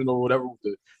dancing or whatever with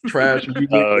the trash. And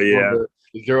Oh, yeah.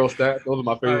 the zero stat. Those are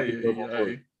my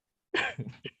favorite.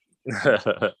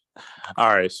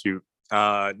 All right, shoot.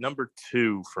 Number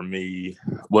 2 for me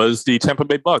was the Tampa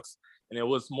Bay Bucks, and it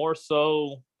was more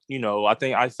so, you know, I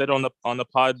think I said on the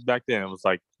pod back then, it was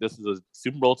like this is a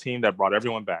Super Bowl team that brought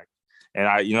everyone back, and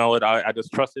I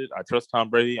just trusted. I trust Tom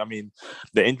Brady. I mean,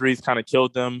 the injuries kind of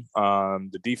killed them.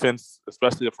 The defense,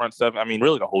 especially the front seven. I mean,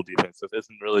 really the whole defense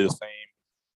isn't really the same.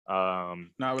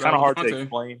 Kind of hard to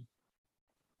explain.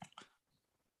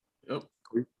 Yep.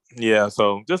 Yeah,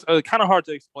 so just kind of hard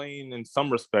to explain in some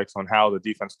respects on how the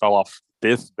defense fell off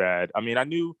this bad. I mean, I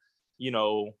knew, you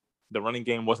know, the running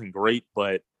game wasn't great,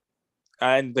 but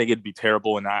I didn't think it'd be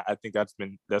terrible, and I think that's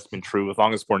been true as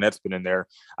long as Fournette's been in there.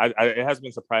 It has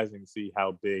been surprising to see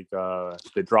how big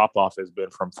the drop off has been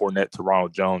from Fournette to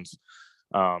Ronald Jones,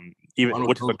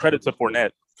 which is a credit to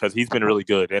Fournette because he's been really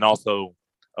good, and also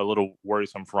a little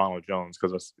worrisome for Ronald Jones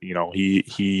because, you know,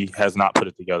 he has not put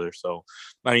it together. So,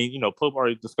 I mean, you know, Pope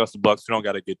already discussed the Bucks. We don't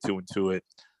got to get too into it.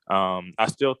 I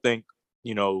still think,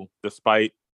 you know,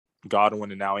 despite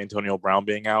Godwin and now Antonio Brown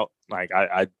being out, like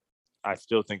I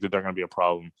still think that they're going to be a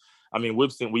problem. I mean,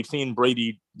 we've seen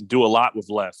Brady do a lot with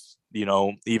less, you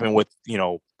know, even with, you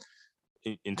know,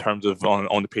 in terms of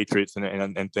on the Patriots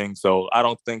and things. So I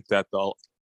don't think that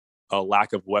a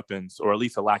lack of weapons, or at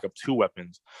least a lack of 2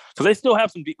 weapons, because they still have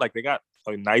some deep, like they got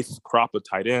a nice crop of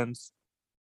tight ends.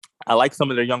 I like some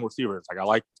of their young receivers. Like I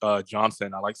like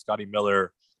Johnson. I like Scotty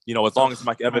Miller. You know, as long as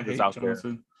Mike Evans is out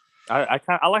Johnson there. I like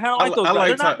those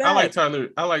guys.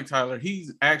 I like Tyler.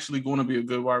 He's actually going to be a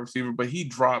good wide receiver, but he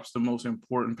drops the most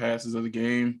important passes of the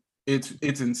game. It's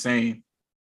insane.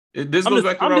 This goes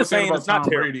back to what I was saying about Tom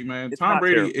Brady, man. Tom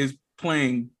Brady is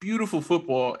playing beautiful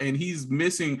football, and he's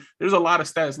missing. There's a lot of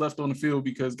stats left on the field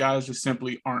because guys just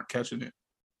simply aren't catching it.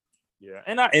 Yeah,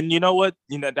 and you know what?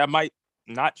 You know, that might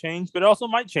not change, but it also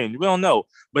might change. We don't know,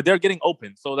 but they're getting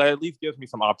open, so that at least gives me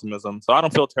some optimism. So I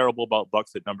don't feel terrible about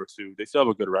Bucks at number 2. They still have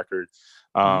a good record.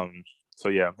 So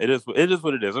yeah, it is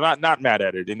what it is. I'm not mad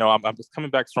at it. You know, I'm just coming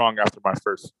back strong after my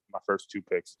first 2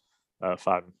 picks,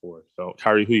 5 and 4. So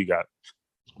Kyrie, who you got?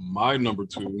 My number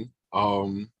 2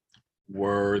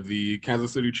 were the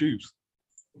Kansas City Chiefs.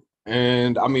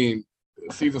 And I mean,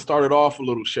 the season started off a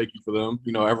little shaky for them.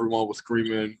 You know, everyone was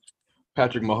screaming,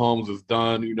 Patrick Mahomes is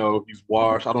done. You know, he's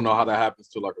washed. I don't know how that happens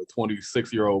to like a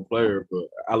 26-year-old player, but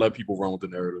I let people run with the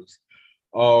narratives.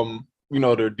 You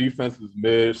know, their defense is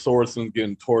mid. Sorensen's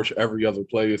getting torched every other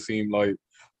play, it seemed like.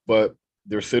 But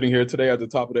they're sitting here today at the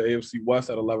top of the AFC West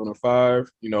at 11-5.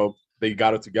 You know, they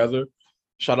got it together.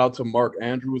 Shout out to Mark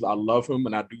Andrews. I love him,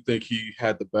 and I do think he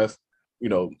had the best, you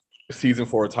know, season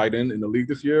for a tight end in the league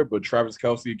this year. But Travis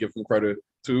Kelce, give him credit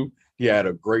too. He had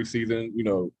a great season.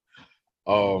 You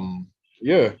know,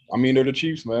 yeah. I mean, they're the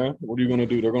Chiefs, man. What are you gonna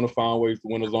do? They're gonna find ways to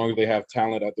win as long as they have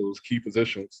talent at those key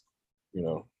positions. You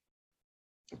know,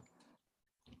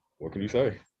 what can you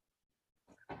say?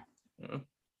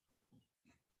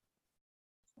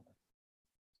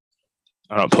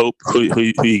 Pope, who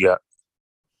you got?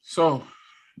 So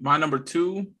my number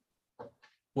 2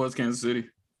 was Kansas City.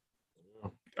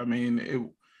 I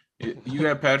mean, you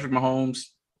have Patrick Mahomes.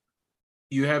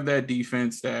 You have that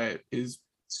defense that is,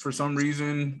 for some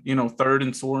reason, you know, third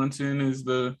and Sorensen is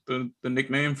the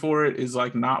nickname for it, is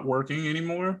like not working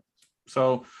anymore.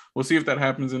 So we'll see if that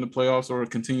happens in the playoffs or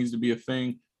it continues to be a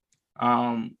thing.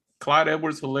 Clyde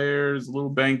Edwards-Helaire is a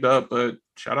little banged up, but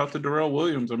shout out to Darrell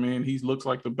Williams. I mean, he looks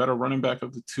like the better running back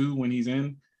of the 2 when he's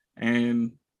in,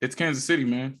 and it's Kansas City,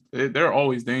 man. They're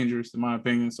always dangerous, in my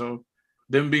opinion. So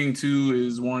them being 2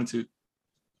 is warranted.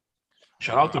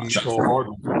 Shout out to Mecole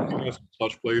Hardman. He had some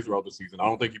clutch plays throughout the season. I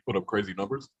don't think he put up crazy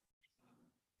numbers,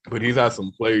 but he's had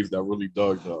some plays that really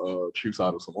dug the Chiefs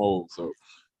out of some holes. So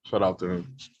shout out to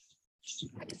him.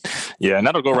 Yeah, and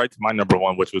that'll go right to my number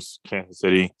 1, which was Kansas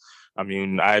City. I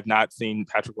mean, I have not seen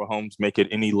Patrick Mahomes make it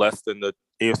any less than the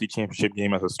AFC Championship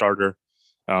game as a starter.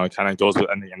 Kind of goes with,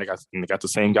 and they got the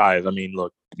same guys. I mean,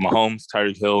 look, Mahomes,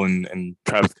 Tyreek Hill, and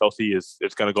Travis Kelce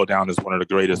it's going to go down as one of the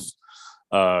greatest,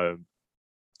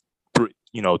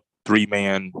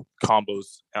 3-man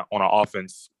combos on an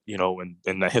offense, you know,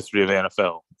 in the history of the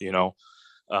NFL. You know,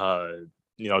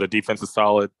 the defense is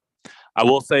solid. I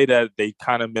will say that they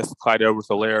kind of missed Clyde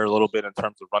Edwards-Helaire a little bit in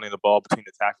terms of running the ball between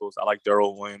the tackles. I like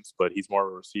Darrell Williams, but he's more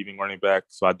of a receiving running back.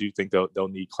 So I do think they'll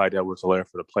need Clyde Edwards-Helaire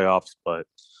for the playoffs. But,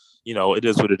 it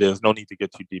is what it is. No need to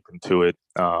get too deep into it.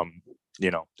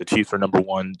 The Chiefs are number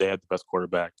one. They have the best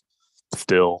quarterback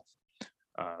still.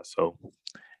 Shout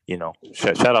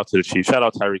out to the Chiefs. Shout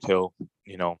out Tyreek Hill,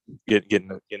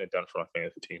 getting it done for my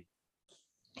fantasy team.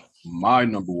 My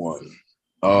number one.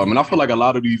 And I feel like a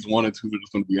lot of these 1 and 2 are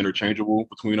just going to be interchangeable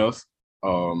between us,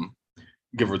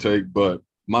 give or take. But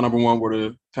my number one were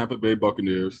the Tampa Bay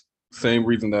Buccaneers. Same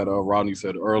reason that Rodney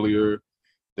said earlier.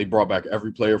 They brought back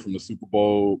every player from the Super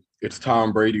Bowl. It's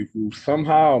Tom Brady, who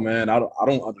somehow, man, I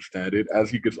don't understand it. As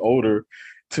he gets older,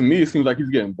 to me, it seems like he's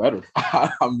getting better.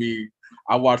 I mean,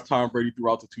 I watched Tom Brady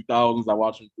throughout the 2000s. I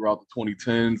watched him throughout the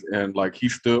 2010s, and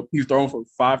he's throwing for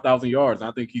 5,000 yards. And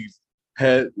I think he's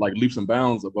had leaps and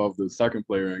bounds above the second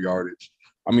player in yardage.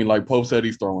 I mean, like Pope said,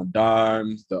 he's throwing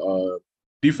dimes. The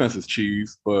defense is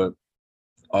cheese, but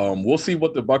we'll see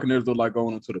what the Buccaneers look like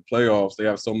going into the playoffs. They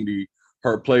have so many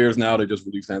hurt players now. They just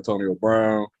released Antonio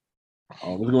Brown. It's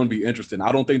going to be interesting.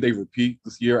 I don't think they repeat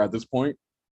this year at this point.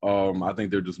 I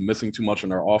think they're just missing too much in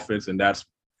their offense, and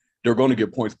they're going to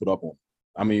get points put up on.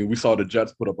 I mean, we saw the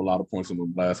Jets put up a lot of points on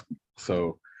them last week,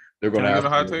 so they're going to have a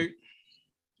hot take.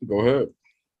 Go ahead.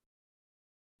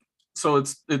 So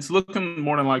it's looking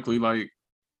more than likely like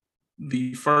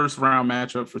the first round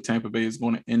matchup for Tampa Bay is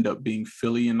going to end up being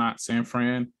Philly and not San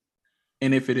Fran.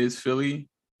 And if it is Philly,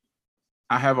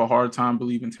 I have a hard time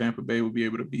believing Tampa Bay will be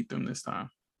able to beat them this time.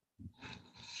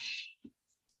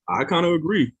 I kind of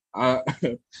agree.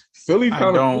 Philly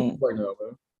kind of right now,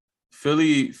 man.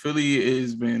 Philly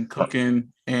has been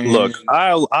cooking. And look,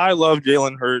 I love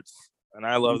Jalen Hurts and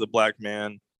I love the black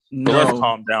man. But let's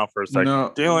calm down for a second.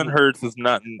 No. Jalen Hurts is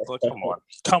nothing. Come on.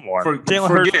 Jalen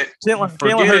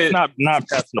Hurts not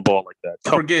passing the ball like that.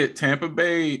 Forget Tampa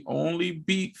Bay only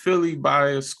beat Philly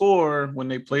by a score when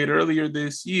they played earlier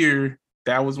this year.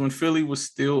 That was when Philly was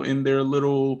still in their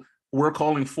little we're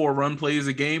calling 4 run plays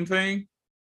a game thing.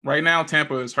 Right now,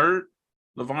 Tampa is hurt.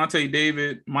 Levante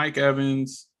David, Mike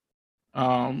Evans,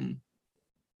 Shaq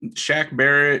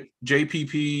Barrett,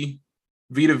 JPP,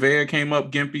 Vita Vea came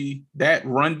up, Gimpy. That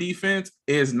run defense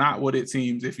is not what it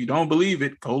seems. If you don't believe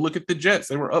it, go look at the Jets.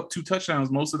 They were up 2 touchdowns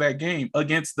most of that game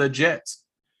against the Jets.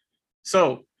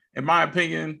 So, in my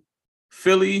opinion,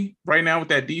 Philly right now with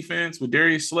that defense, with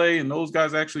Darius Slay and those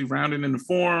guys actually rounding into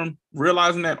form,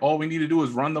 realizing that all we need to do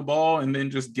is run the ball and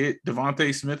then just get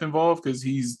Devontae Smith involved because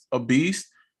he's a beast.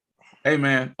 Hey,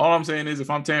 man, all I'm saying is if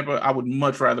I'm Tampa, I would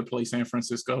much rather play San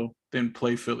Francisco than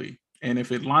play Philly. And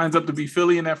if it lines up to be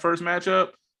Philly in that first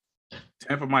matchup,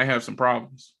 Tampa might have some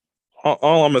problems.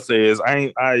 All I'm gonna say is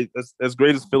as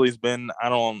great as Philly's been, I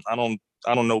don't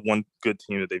know one good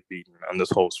team that they've beaten on this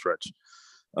whole stretch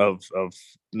of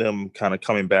them kind of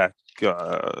coming back,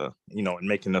 and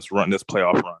making this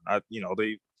playoff run. I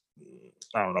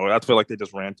don't know. I feel like they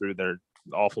just ran through their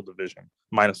awful division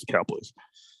minus the Cowboys.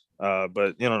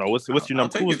 But what's your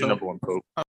number? Who was your number one, Pope?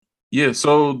 Yeah,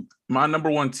 so my number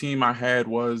one team I had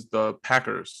was the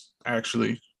Packers,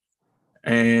 actually.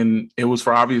 And it was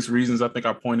for obvious reasons I think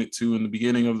I pointed to in the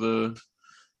beginning of the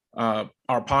our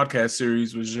podcast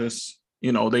series was just,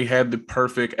 they had the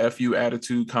perfect FU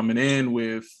attitude coming in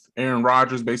with Aaron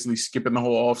Rodgers basically skipping the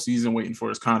whole offseason, waiting for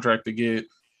his contract to get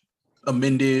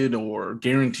amended or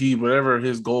guaranteed, whatever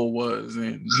his goal was.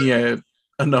 And he had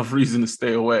enough reason to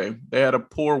stay away. They had a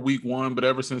poor week 1, but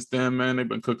ever since then, man, they've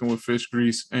been cooking with fish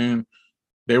grease, and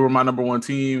they were my number one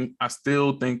team. I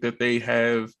still think that they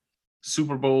have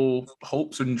Super Bowl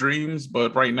hopes and dreams,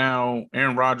 but right now,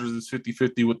 Aaron Rodgers is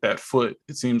 50-50 with that foot.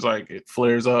 It seems like it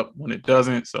flares up when it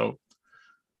doesn't. So,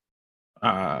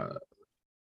 that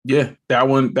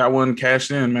one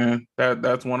cashed in, man.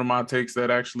 That's one of my takes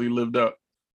that actually lived up.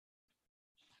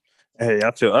 Hey, I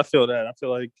feel that. I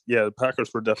feel like, the Packers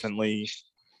were definitely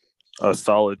a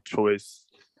solid choice.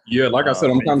 Yeah, like I said,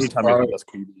 I'm kind of surprised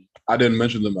I didn't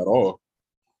mention them at all,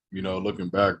 looking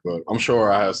back, but I'm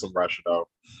sure I had some rationale.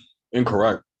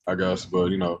 Incorrect, I guess,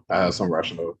 but, I had some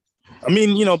rationale. I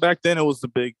mean, back then it was the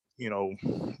big, it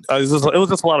was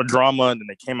just a lot of drama, and then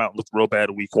they came out and looked real bad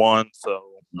week 1. So,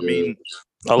 I mean,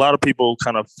 a lot of people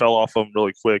kind of fell off them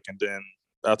really quick, and then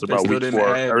after about week 4. They didn't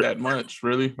add that much,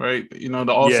 really, right? The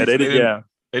offseason,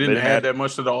 they didn't add that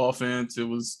much to the offense. It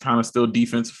was kind of still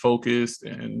defensive focused,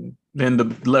 and then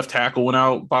the left tackle went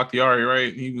out, Bakhtiari,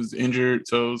 right? He was injured,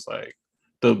 so it was like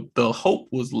the hope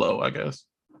was low, I guess.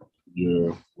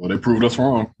 Yeah, well, they proved us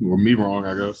wrong, or me wrong,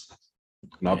 I guess.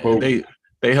 Not Pope.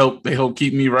 They help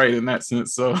keep me right in that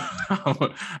sense. So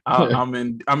I'm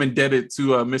indebted to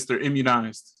Mr.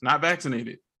 Immunized, not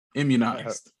vaccinated.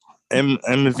 immunized.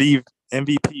 MVP.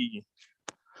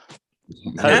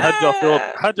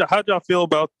 How'd y'all feel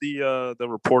about the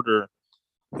reporter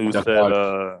who That's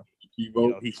said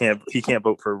he can't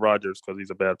vote for Rodgers because he's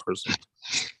a bad person?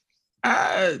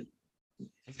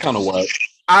 It's kind of whack.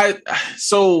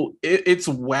 It's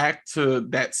whack to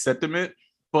that sentiment,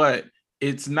 but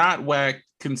it's not whack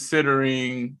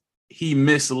considering he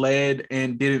misled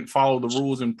and didn't follow the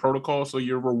rules and protocol. So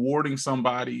you're rewarding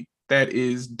somebody that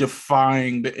is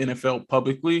defying the NFL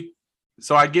publicly.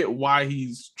 So I get why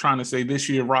he's trying to say this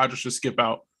year Rodgers should skip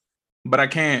out, but I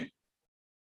can't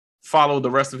follow the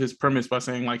rest of his premise by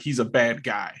saying like he's a bad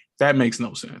guy. That makes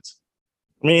no sense.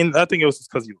 I mean, I think it was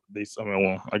just because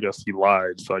I guess he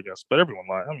lied. So I guess, but everyone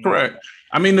lied. Correct.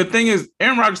 I mean, the thing is,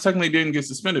 Aaron Rodgers technically didn't get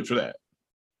suspended for that.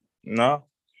 No.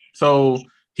 So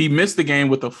he missed the game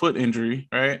with a foot injury,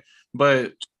 right?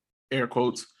 But air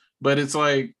quotes. But it's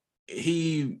like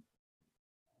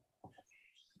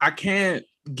I can't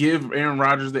give Aaron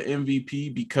Rodgers the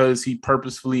MVP because he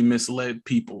purposefully misled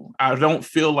people. I don't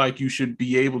feel like you should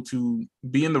be able to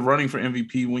be in the running for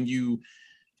MVP when you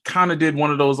kind of did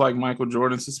one of those like Michael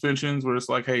Jordan suspensions where it's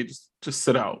like, hey, just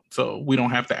sit out so we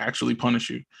don't have to actually punish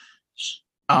you.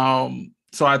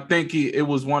 So I think it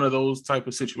was one of those type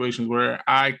of situations where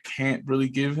I can't really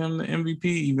give him the MVP,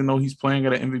 even though he's playing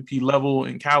at an MVP level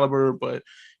and caliber. But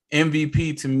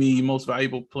MVP to me, most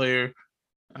valuable player.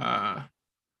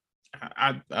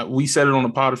 We said it on the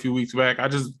pod a few weeks back. I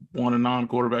just want a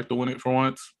non-quarterback to win it for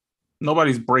once.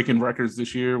 Nobody's breaking records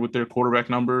this year with their quarterback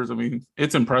numbers. I mean,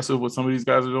 it's impressive what some of these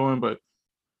guys are doing, but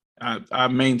I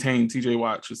maintain TJ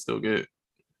Watt should still get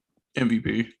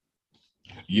MVP.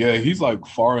 Yeah, he's like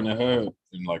far in ahead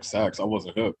in like sacks. I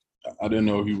wasn't hip. I didn't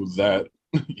know he was that.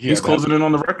 He's closing in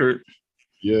on the record.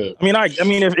 Yeah. I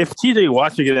mean, if TJ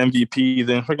Watt should get MVP,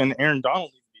 then freaking Aaron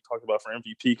Donald needs to be talked about for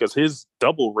MVP because his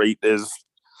double rate is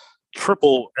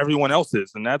triple everyone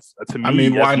else's, and that's to me. I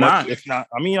mean, why not? If not,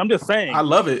 I mean, I'm just saying. I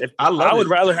love it. I would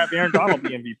rather have Aaron Donald be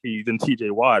MVP than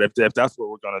TJ Watt if that's what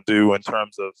we're gonna do in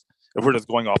terms of if we're just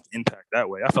going off the impact that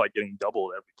way. I feel like getting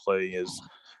doubled every play is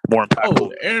more impactful.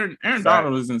 Oh, Aaron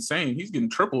Donald is insane. He's getting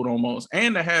tripled almost,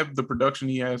 and to have the production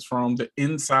he has from the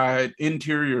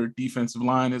interior defensive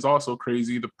line is also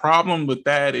crazy. The problem with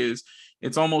that is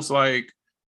it's almost like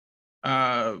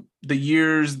the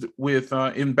years with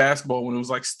in basketball when it was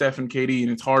like Steph and KD,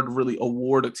 and it's hard to really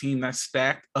award a team that's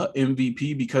stacked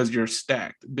MVP because you're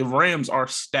stacked. The Rams are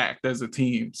stacked as a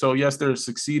team. So yes, they're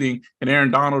succeeding, and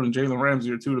Aaron Donald and Jalen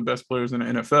Ramsey are two of the best players in the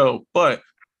NFL. But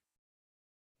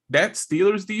that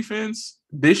Steelers defense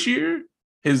this year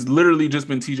has literally just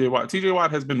been TJ Watt. TJ Watt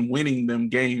has been winning them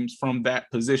games from that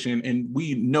position, and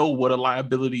we know what a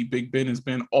liability Big Ben has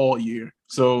been all year.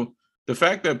 So the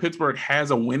fact that Pittsburgh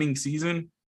has a winning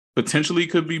season potentially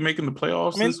could be making the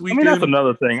playoffs this weekend. I mean, that's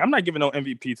another thing. I'm not giving no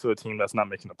MVP to a team that's not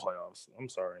making the playoffs. I'm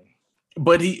sorry.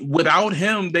 But without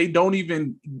him, they don't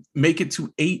even make it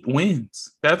to 8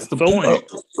 wins. That's the point.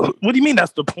 What do you mean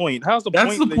that's the point? How's the point?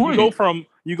 That's the point.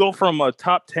 You go from a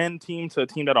top 10 team to a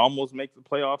team that almost makes the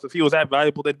playoffs. If he was that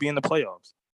valuable, they'd be in the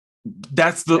playoffs.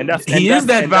 He is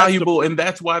that valuable, and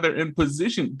that's why they're in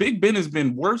position. Big Ben has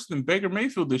been worse than Baker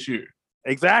Mayfield this year.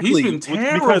 Exactly. He's been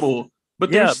terrible, but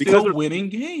they're still winning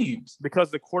games. Because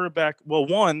the quarterback,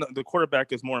 the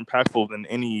quarterback is more impactful than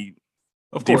any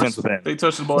defensive end. They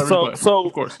touch the ball every play. So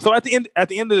of course. So at the end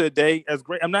of the day, as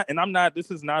great, I'm not.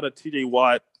 This is not a TJ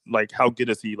Watt. Like, how good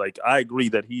is he? Like, I agree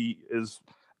that he is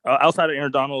outside of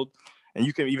Aaron Donald, and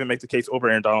you can even make the case over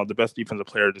Aaron Donald, the best defensive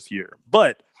player this year.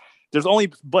 But there's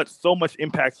only so much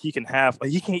impact he can have.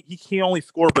 Like, he can only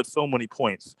score but so many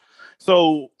points.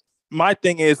 So my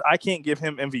thing is, I can't give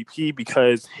him MVP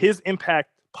because his impact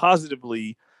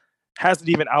positively hasn't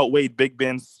even outweighed Big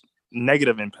Ben's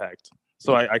negative impact.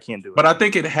 So I can't do it. But I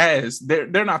think it has.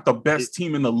 They're not the best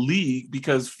team in the league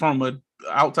because from an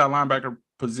outside linebacker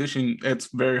position, it's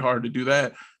very hard to do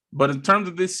that. But in terms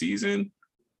of this season,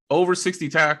 over 60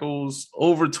 tackles,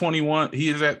 over 21. He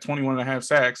is at 21 and a half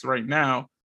sacks right now.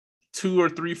 2 or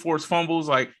 3 forced fumbles.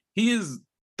 Like, he is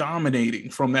dominating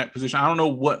from that position. I don't know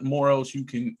what more else you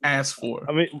can ask for.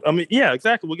 I mean, yeah,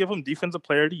 exactly. We'll give him Defensive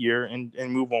Player of the Year and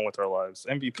move on with our lives.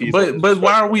 MVP. But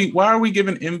why are we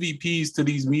giving MVPs to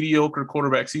these mediocre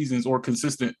quarterback seasons or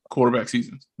consistent quarterback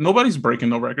seasons? Nobody's breaking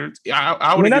no records.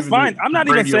 I mean, that's fine. I'm not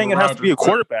even saying it has to be a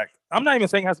quarterback. I'm not even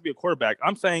saying it has to be a quarterback.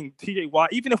 I'm saying TJ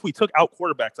Watt. Even if we took out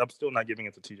quarterbacks, I'm still not giving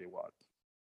it to TJ Watt.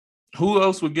 Who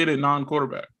else would get it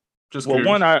non-quarterback? I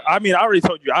already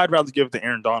told you I'd rather give it to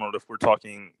Aaron Donald if we're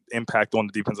talking impact on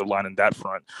the defensive line in that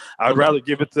front. I'd rather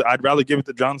give it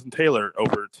to Jonathan Taylor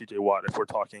over TJ Watt if we're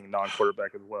talking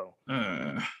non-quarterback as well.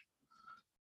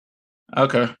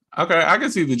 Okay. I can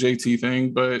see the JT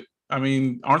thing, but I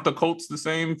mean, aren't the Colts the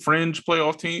same fringe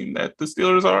playoff team that the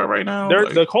Steelers are right now?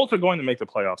 The Colts are going to make the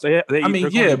playoffs.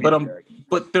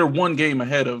 But they're one game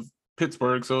ahead of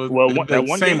Pittsburgh. So that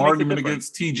one same game argument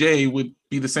against TJ would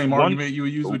be the same argument you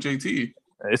would use with JT.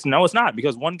 It's not,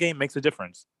 because one game makes a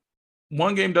difference.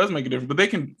 One game does make a difference, but they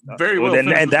can very well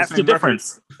finish and with that's the same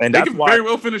difference. Record. And they that's can why, very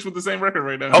well finish with the same record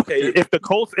right now. Okay, if the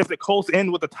Colts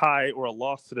end with a tie or a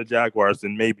loss to the Jaguars,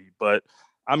 then maybe. But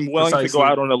I'm willing to go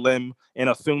out on a limb and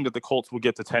assume that the Colts will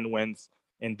get to 10 wins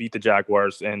and beat the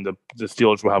Jaguars, and the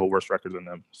Steelers will have a worse record than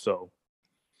them. So,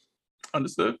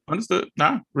 understood.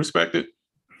 Nah, respect it.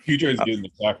 PJ's getting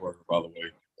the sack record, by the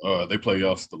way. They play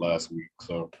us the last week,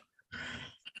 so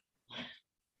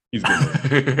he's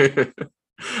good.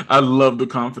 I love the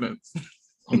confidence.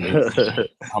 All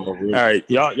right,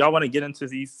 y'all want to get into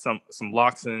these some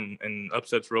locks and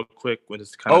upsets real quick? We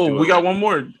got one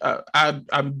more.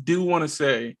 I do want to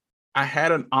say I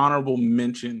had an honorable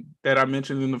mention that I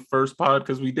mentioned in the first pod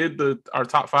because we did our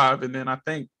top 5, and then I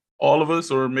think all of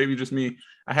us, or maybe just me,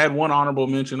 I had one honorable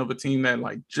mention of a team that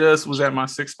like just was at my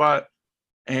 6th spot,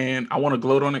 and I want to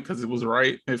gloat on it because it was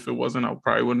right. If it wasn't, I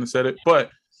probably wouldn't have said it, but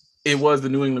it was the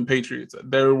New England Patriots.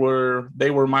 They were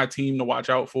my team to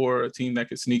watch out for, a team that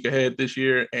could sneak ahead this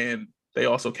year, and they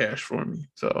also cashed for me.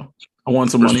 So I won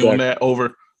some money on that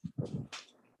over.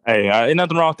 Hey, ain't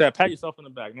nothing wrong with that. Pat yourself in the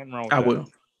back. Nothing wrong with that. I will.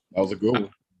 That was a good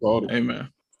one. Hey, man.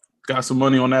 Got some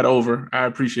money on that over. I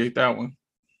appreciate that one.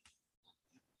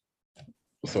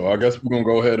 So I guess we're going to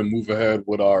go ahead and move ahead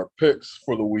with our picks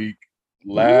for the week.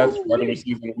 Last regular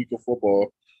season week of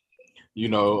football. You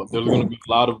know, there's going to be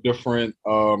a lot of different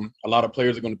a lot of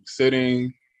players are going to be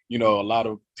sitting. You know, a lot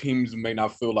of teams may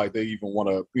not feel like they even want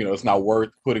to, it's not worth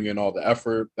putting in all the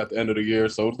effort at the end of the year.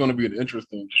 So it's going to be an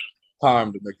interesting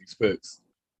time to make these picks.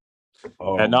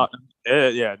 The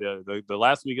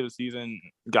last week of the season,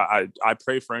 I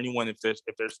pray for anyone if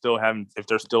they're still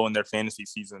in their fantasy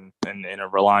season and are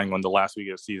relying on the last week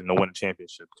of the season to win a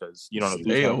championship, because you don't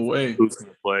know who's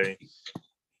going to play.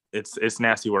 It's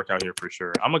nasty work out here for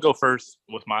sure. I'm gonna go first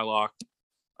with my lock.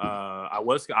 I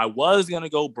was gonna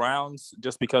go Browns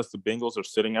just because the Bengals are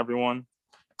sitting everyone.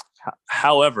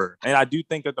 However, and I do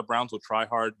think that the Browns will try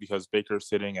hard because Baker's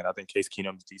sitting, and I think Case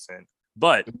Keenum's decent.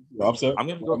 But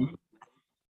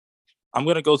I'm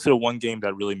gonna go to the one game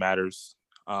that really matters.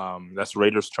 That's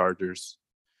Raiders Chargers,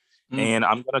 and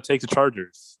I'm gonna take the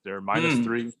Chargers. They're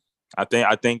 -3.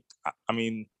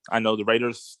 I know the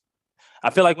Raiders. I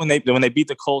feel like when they beat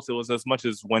the Colts, it was as much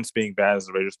as Wentz being bad as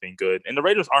the Raiders being good, and the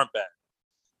Raiders aren't bad,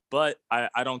 but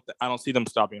I don't see them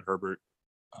stopping Herbert.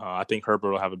 I think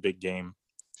Herbert will have a big game,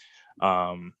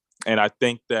 and I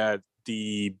think that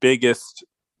the biggest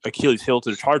Achilles heel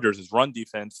to the Chargers is run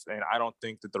defense, and I don't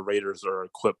think that the Raiders are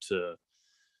equipped to,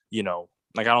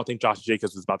 I don't think Josh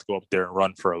Jacobs is about to go up there and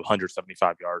run for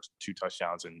 175 yards, 2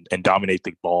 touchdowns, and dominate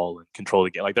the ball and control the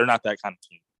game. Like, they're not that kind of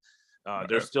team.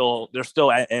 They're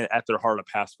still at their heart a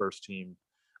pass first team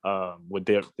with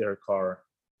Derek Carr,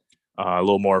 a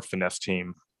little more finesse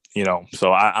team,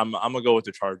 So I'm gonna go with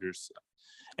the Chargers,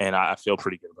 and I feel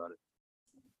pretty good about it.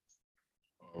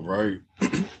 All right.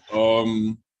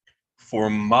 For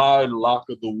my lock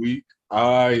of the week,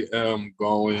 I am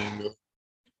going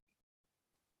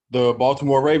the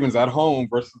Baltimore Ravens at home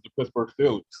versus the Pittsburgh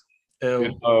Steelers.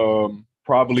 It's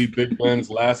probably Big Ben's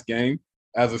last game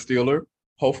as a Steeler.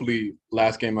 Hopefully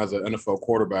last game as an NFL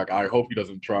quarterback. I hope he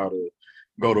doesn't try to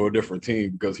go to a different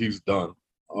team because he's done.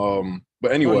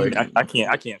 But anyway, I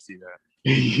can't see that.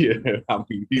 Yeah, I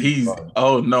mean,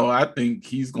 I think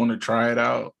he's going to try it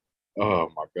out.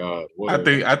 Oh my God!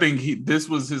 I think this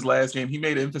was his last game. He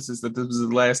made emphasis that this was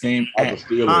his last game at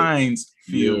Heinz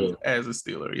Field as a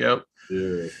Steeler. Yep.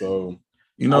 Yeah. So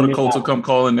the Colts will come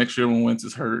calling next year when Wentz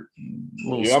is hurt.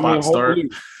 Spot start.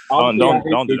 Don't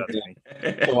do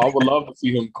that. So I would love to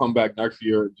see him come back next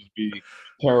year and just be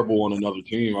terrible on another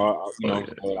team.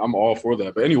 I'm all for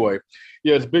that. But anyway,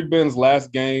 it's Big Ben's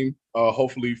last game,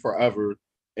 hopefully forever.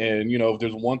 And if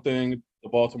there's one thing the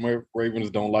Baltimore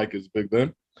Ravens don't like is Big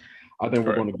Ben. I think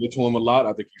we're going to get to him a lot.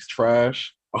 I think he's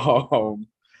trash. I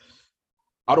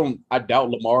doubt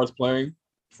Lamar's playing.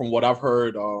 From what I've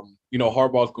heard,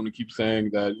 Harbaugh's going to keep saying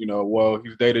that,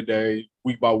 he's day-to-day,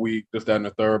 week by week, this, that, and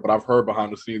the third. But I've heard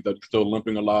behind the scenes that he's still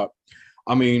limping a lot.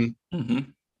 I mean,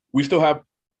 we still have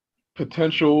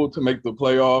potential to make the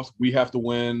playoffs. We have to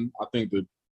win. I think the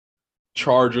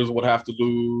Chargers would have to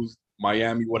lose.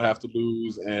 Miami would have to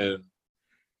lose. And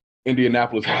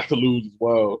Indianapolis has to lose as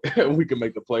well. We can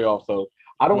make the playoffs. So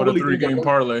I don't really think 3-game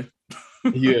parlay.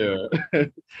 Yeah.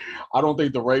 I don't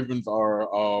think the Ravens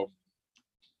are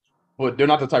but they're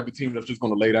not the type of team that's just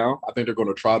going to lay down. I think they're going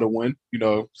to try to win,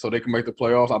 so they can make the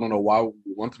playoffs. I don't know why we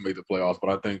want to make the playoffs,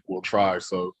 but I think we'll try.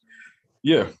 So,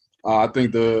 yeah, I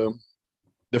think they're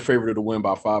favored to win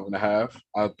by 5.5.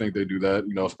 I think they do that,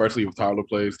 especially if Tyler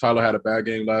plays. Tyler had a bad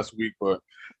game last week, but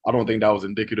I don't think that was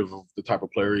indicative of the type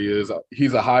of player he is.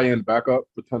 He's a high-end backup,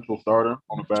 potential starter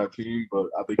on a bad team, but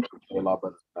I think he can play a lot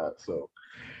better than that. So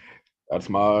that's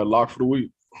my lock for the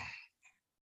week.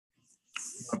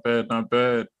 Not bad, not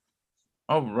bad.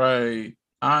 All right.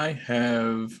 I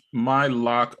have my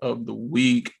lock of the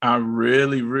week. I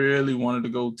really, really wanted to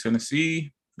go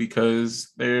Tennessee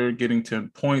because they're getting 10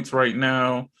 points right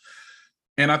now.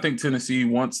 And I think Tennessee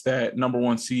wants that number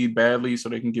 1 seed badly so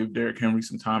they can give Derrick Henry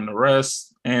some time to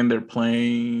rest. And they're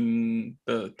playing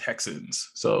the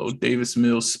Texans. So Davis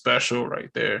Mills special right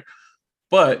there.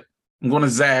 But I'm going to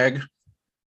zag.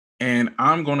 And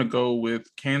I'm going to go with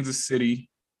Kansas City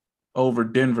over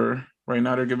Denver. Right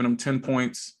now they're giving them 10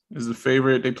 points is the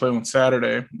favorite. They play on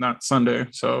Saturday, not Sunday.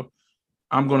 So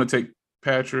I'm going to take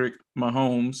Patrick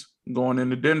Mahomes going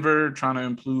into Denver, trying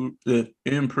to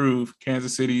improve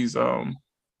Kansas City's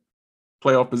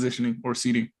playoff positioning or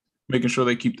seeding, making sure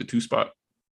they keep the 2 spot.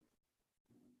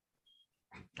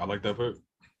 I like that pick.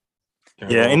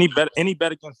 Yeah, any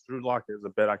bet against Drew Lock is a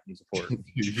bet I can support.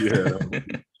 Yeah.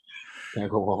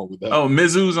 Can't go wrong with that. Oh,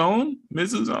 Mizzou's own?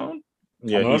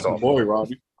 Yeah, he's a boy,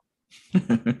 Robbie.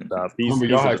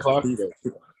 Y'all had class.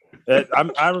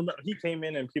 I remember he came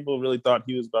in and people really thought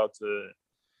he was about to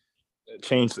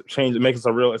change, make us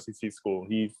a real SEC school.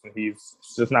 He's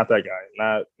just not that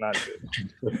guy. Not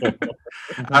good.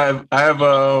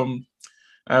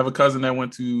 I have a cousin that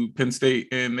went to Penn State,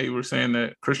 and they were saying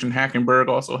that Christian Hackenberg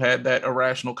also had that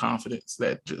irrational confidence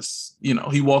that just,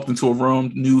 he walked into a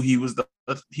room, knew he was the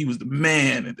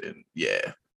man, and then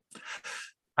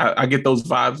I get those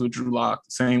vibes with Drew Lock.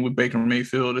 Same with Baker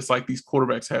Mayfield. It's like these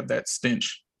quarterbacks have that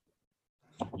stench.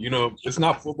 It's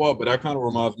not football, but that kind of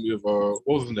reminds me of what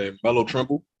was his name, Melo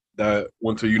Trimble, that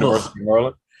went to University of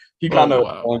Maryland. He kind of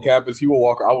on campus. He would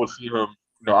walk. I would see him.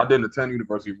 I didn't attend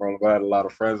University of Maryland, but I had a lot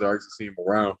of friends there. I used to see him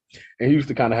around, and he used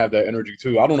to kind of have that energy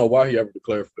too. I don't know why he ever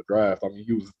declared for the draft. I mean,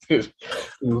 he was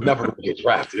never going to get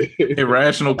drafted.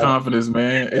 Irrational confidence,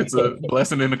 man. It's a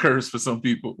blessing and a curse for some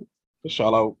people.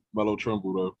 Shout out Melo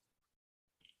Trimble, though.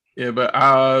 Yeah, but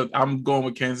I'm going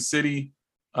with Kansas City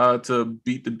to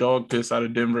beat the dog piss out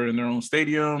of Denver in their own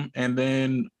stadium, and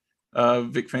then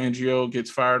Vic Fangio gets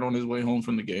fired on his way home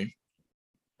from the game.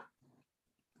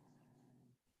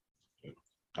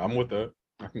 I'm with that.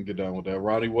 I can get down with that.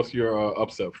 Roddy, what's your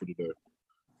upset for today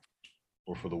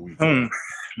or for the week?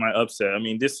 My upset. I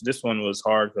mean, this one was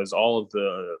hard because all of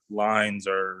the lines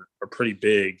are pretty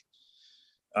big,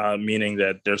 meaning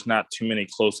that there's not too many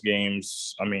close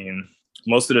games. I mean,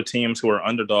 most of the teams who are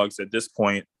underdogs at this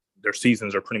point, their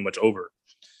seasons are pretty much over.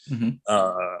 Mm-hmm.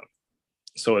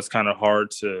 So it's kind of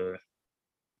hard to,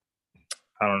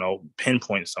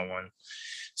 pinpoint someone.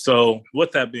 So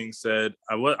with that being said,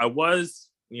 I was,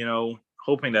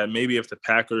 hoping that maybe if the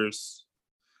Packers,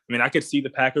 I could see the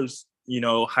Packers,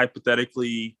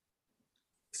 hypothetically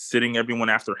sitting everyone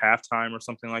after halftime or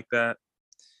something like that.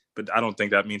 But I don't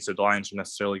think that means the Lions are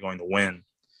necessarily going to win.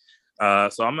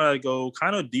 So I'm going to go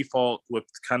kind of default with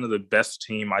kind of the best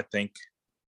team, I think.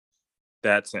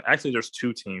 Actually, there's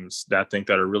 2 teams that I think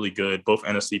that are really good, both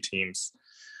NFC teams.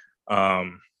 But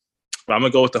I'm going to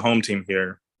go with the home team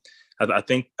here. I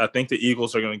think the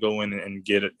Eagles are going to go in and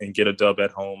get a dub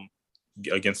at home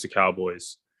against the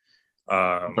Cowboys.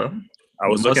 Okay. I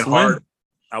was looking hard.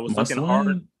 I was looking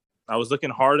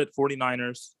hard at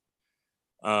 49ers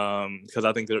because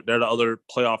I think they're the other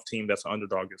playoff team that's an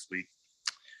underdog this week.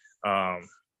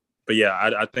 But yeah,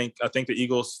 I think the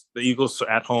Eagles are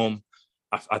at home.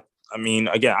 I mean,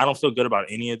 again, I don't feel good about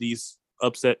any of these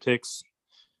upset picks.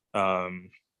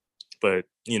 But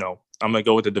I'm gonna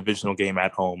go with the divisional game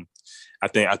at home. I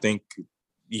think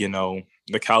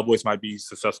the Cowboys might be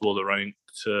susceptible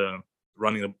to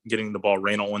getting the ball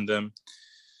rain on them.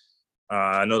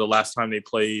 I know the last time they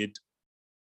played,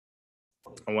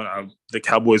 the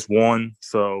Cowboys won,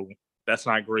 so that's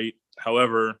not great.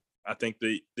 However, I think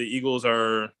the Eagles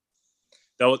are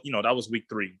that was week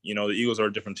 3. The Eagles are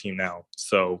a different team now,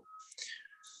 so.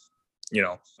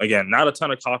 Again, not a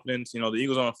ton of confidence. The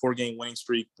Eagles on a 4-game winning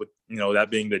streak with, that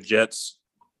being the Jets,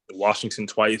 Washington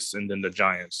twice, and then the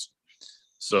Giants.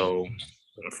 So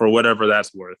for whatever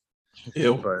that's worth.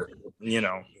 Ew. But,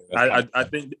 I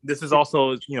think this is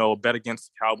also, a bet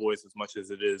against the Cowboys as much as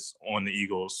it is on the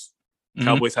Eagles. Mm-hmm.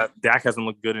 Cowboys Dak hasn't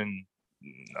looked good in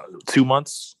 2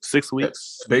 months, 6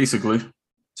 weeks. Basically.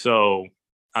 So,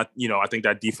 I think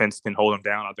that defense can hold them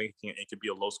down. I think it could be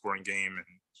a low-scoring game,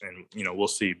 and we'll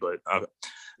see. But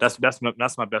that's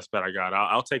my best bet I got.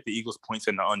 I'll take the Eagles points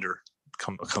in the under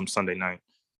come Sunday night.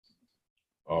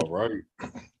 All right.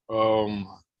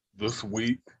 This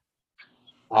week,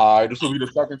 this will be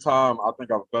the second time I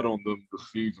think I've bet on them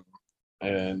this season,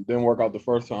 and didn't work out the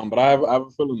first time. But I have a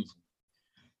feeling,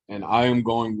 and I am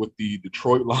going with the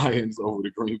Detroit Lions over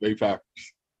the Green Bay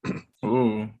Packers.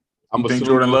 Ooh. You think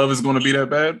Jordan Love is going to be that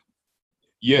bad?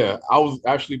 Yeah, I was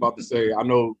actually about to say, I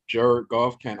know Jared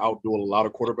Goff can't outduel a lot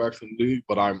of quarterbacks in the league,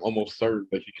 but I'm almost certain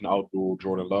that he can outduel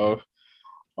Jordan Love.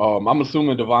 I'm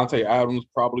assuming Devontae Adams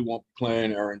probably won't be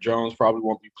playing. Aaron Jones probably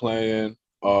won't be playing.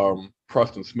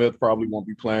 Preston Smith probably won't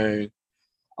be playing.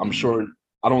 I'm sure.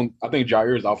 I think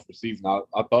Jair is out for the season.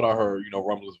 I thought I heard,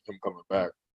 rumblings of him coming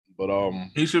back, but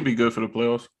he should be good for the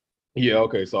playoffs. Yeah,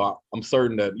 okay. So I'm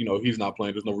certain that, he's not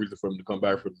playing. There's no reason for him to come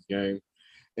back for this game.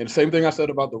 And the same thing I said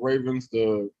about the Ravens.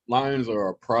 The Lions are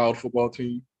a proud football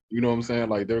team. You know what I'm saying?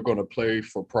 Like, they're going to play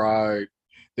for pride.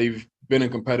 They've been in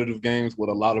competitive games with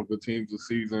a lot of good teams this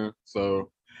season. So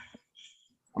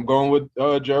I'm going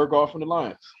with Jared Goff and the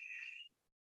Lions.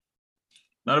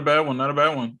 Not a bad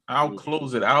one. I'll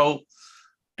close it out.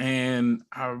 And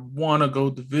I want to go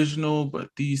divisional, but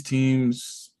these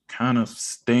teams kind of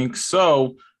stink.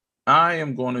 So I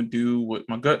am going to do what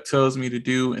my gut tells me to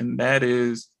do, and that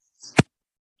is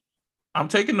I'm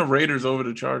taking the Raiders over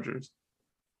the Chargers.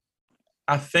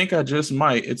 I think I just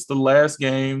might. It's the last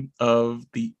game of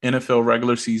the NFL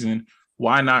regular season.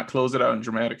 Why not close it out in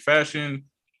dramatic fashion?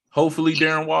 Hopefully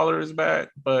Darren Waller is back,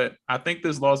 but I think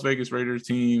this Las Vegas Raiders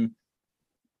team,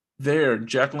 they're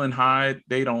Jekyll and Hyde.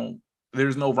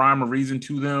 There's no rhyme or reason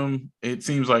to them. It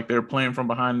seems like they're playing from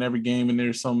behind in every game, and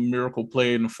there's some miracle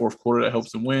play in the fourth quarter that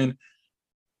helps them win.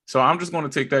 So I'm just going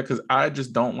to take that because I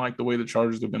just don't like the way the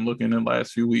Chargers have been looking in the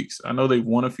last few weeks. I know they've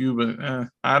won a few, but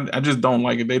I just don't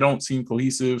like it. They don't seem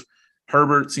cohesive.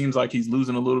 Herbert seems like he's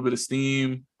losing a little bit of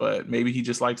steam, but maybe he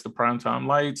just likes the primetime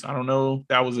lights. I don't know.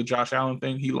 That was a Josh Allen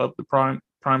thing. He loved the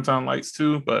primetime lights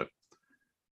too, but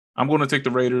I'm going to take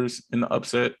the Raiders in the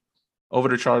upset over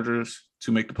the Chargers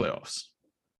to make the playoffs.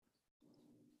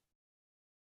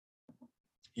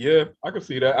 Yeah, I can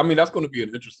see that. I mean, that's going to be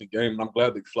an interesting game, and I'm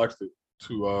glad they flexed it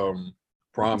to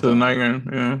prime to the time. night game.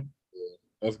 Yeah,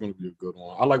 that's going to be a good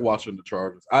one. I like watching the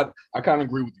Chargers. I kind of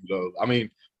agree with you though. I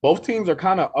mean, both teams are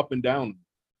kind of up and down.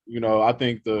 I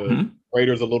think the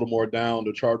Raiders a little more down,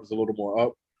 the Chargers a little more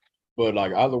up. But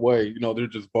like either way, they're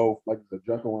just both like the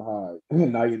Jekyll and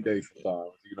Hyde, night and day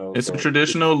sometimes. It's a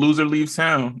traditional loser leaves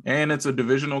town, and it's a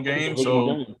divisional game,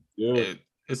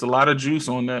 it's a lot of juice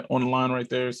on the line right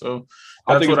there. So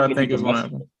that's what I think is going to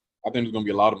happen. I think there's going to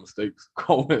be a lot of mistakes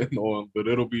going on, but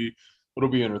it'll be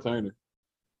entertaining.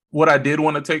 What I did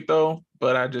want to take though,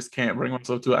 but I just can't bring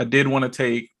myself to it. I did want to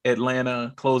take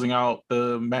Atlanta closing out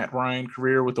the Matt Ryan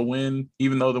career with a win,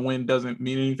 even though the win doesn't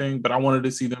mean anything. But I wanted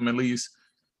to see them at least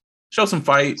show some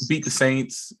fight, beat the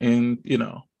Saints, and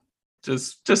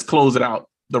just close it out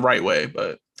the right way.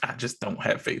 But I just don't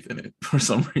have faith in it for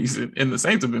some reason. And the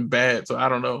Saints have been bad, so I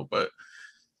don't know. But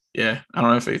yeah, I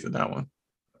don't have faith in that one.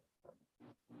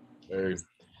 Hey,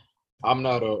 I'm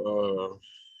not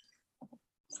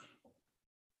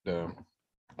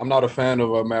fan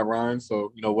of Matt Ryan,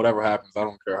 so whatever happens, I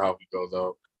don't care how he goes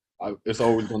out. It's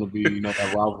always going to be that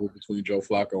rivalry between Joe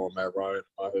Flacco and Matt Ryan in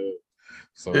my head.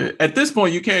 So at this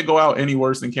point, you can't go out any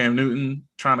worse than Cam Newton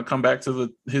trying to come back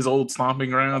to his old stomping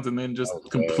grounds and then just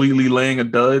completely laying a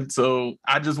dud. So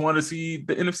I just want to see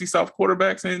the NFC South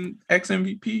quarterbacks and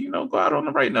ex-MVP, go out on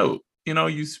the right note.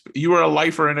 You were a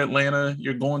lifer in Atlanta.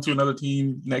 You're going to another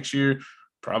team next year,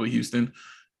 probably Houston.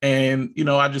 And,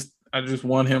 I just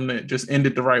want him to just end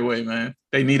it the right way, man.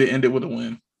 They need to end it with a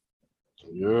win.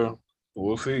 Yeah,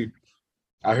 we'll see.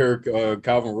 I heard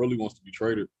Calvin really wants to be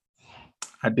traded.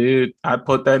 I did. I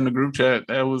put that in the group chat.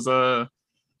 That was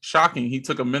shocking. He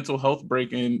took a mental health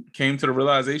break and came to the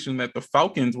realization that the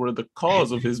Falcons were the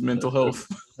cause of his mental health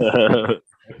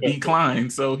decline.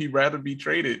 So he'd rather be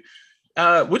traded.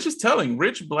 Which is telling.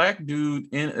 Rich black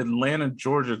dude in Atlanta,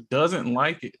 Georgia doesn't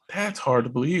like it. That's hard to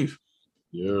believe.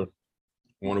 Yeah.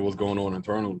 I wonder what's going on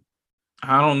internally.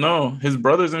 I don't know. His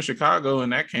brother's in Chicago,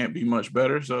 and that can't be much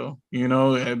better. So,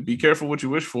 be careful what you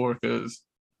wish for, because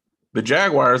the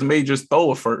Jaguars may just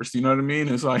throw a first. You know what I mean?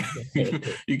 It's like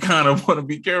you kind of want to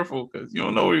be careful because you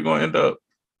don't know where you're going to end up.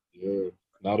 Yeah.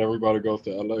 Not everybody goes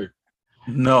to LA.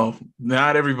 No,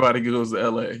 not everybody goes to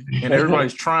LA. And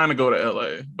everybody's trying to go to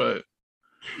LA. But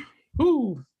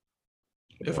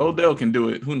if Odell can do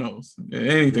it, who knows?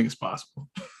 Anything is possible.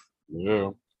 Yeah.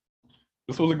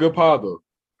 This was a good pod, though.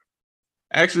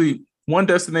 Actually, one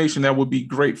destination that would be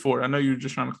great for it. I know you're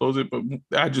just trying to close it, but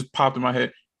I just popped in my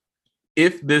head.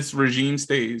 If this regime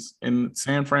stays and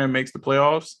San Fran makes the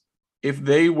playoffs, if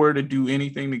they were to do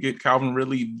anything to get Calvin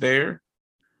Ridley there,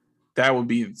 that would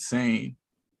be insane.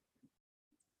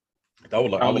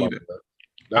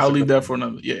 I'll leave that for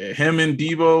another. Yeah, him and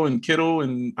Debo and Kittle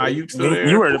and Ayuk still there.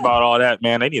 You heard about all that,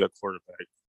 man. They need a quarterback.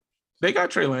 They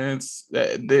got Trey Lance.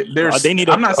 They need.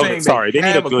 I'm not saying they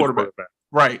need a good quarterback.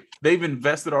 Right. They've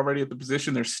invested already at the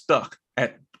position. They're stuck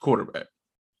at quarterback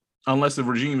unless the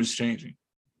regime is changing.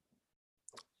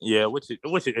 Yeah, which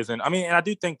it isn't. I mean, and I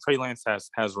do think Trey Lance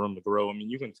has room to grow. I mean,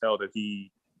 you can tell that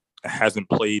he hasn't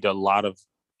played a lot of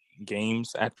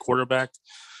games at quarterback.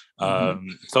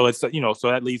 So it's, so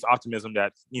that leaves optimism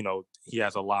that, he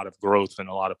has a lot of growth and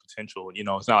a lot of potential.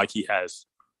 It's not like he has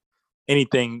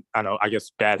anything, I guess,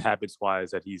 bad habits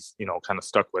wise that he's, kind of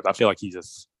stuck with. I feel like he's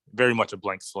just very much a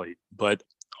blank slate, but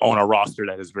on a roster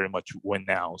that is very much win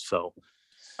now. So,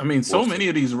 I mean, so many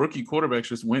of these rookie quarterbacks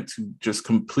just went to just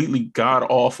completely god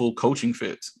awful coaching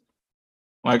fits,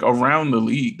 like around the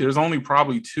league. There's only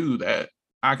probably two that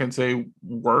I can say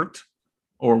worked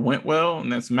or went well,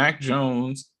 and that's Mac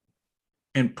Jones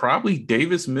and probably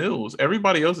Davis Mills.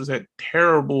 Everybody else has had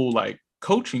terrible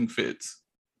coaching fits.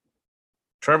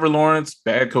 Trevor Lawrence,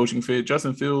 bad coaching fit.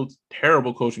 Justin Fields,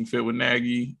 terrible coaching fit with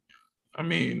Nagy. I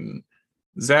mean,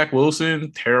 Zach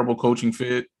Wilson, terrible coaching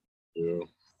fit. Yeah.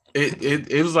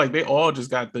 It was like they all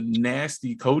just got the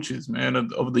nasty coaches, man,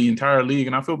 of the entire league.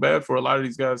 And I feel bad for a lot of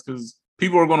these guys because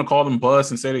people are going to call them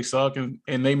bust and say they suck, and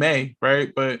they may,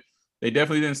 right? But they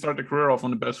definitely didn't start their career off on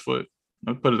the best foot.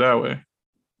 Let's put it that way.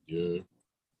 Yeah.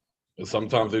 And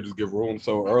sometimes they just get ruined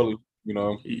so early,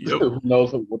 Yep. Who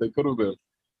knows what they could have been.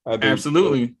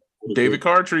 Absolutely. David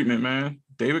Carr treatment, man.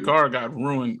 David Carr got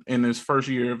ruined in his first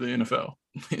year of the NFL.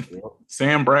 Yep.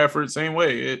 Sam Bradford, same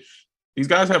way. These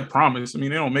guys have promise. I mean,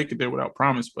 they don't make it there without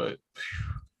promise, but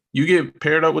you get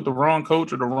paired up with the wrong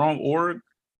coach or the wrong org,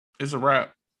 it's a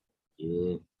wrap.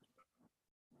 Yeah.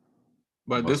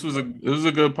 But this was a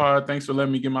good pod. Thanks for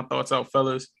letting me get my thoughts out,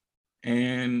 fellas.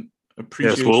 And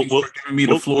appreciate you for giving me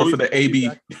the floor for the AB.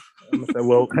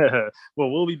 Well,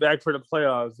 we'll be back for the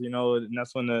playoffs, and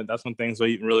that's when things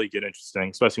really get interesting,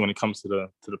 especially when it comes to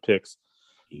the picks.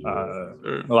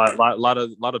 A lot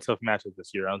of tough matches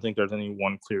this year. I don't think there's any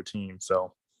one clear team.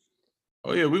 So,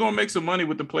 oh yeah, we're gonna make some money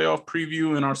with the playoff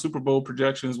preview and our Super Bowl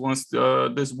projections once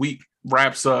this week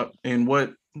wraps up. And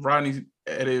what Rodney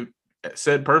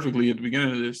said perfectly at the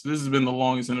beginning of this has been the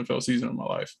longest NFL season of my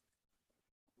life.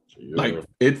 Yeah.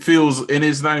 It feels, and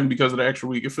it's not even because of the extra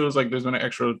week. It feels like there's been an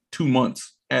extra 2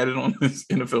 months added on this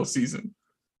NFL season.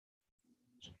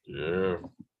 Yeah.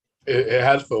 It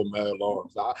has felt mad long.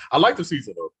 I like the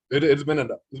season though. It's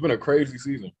been a crazy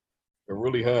season. It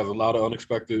really has a lot of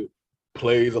unexpected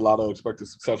plays, a lot of unexpected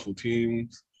successful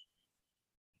teams.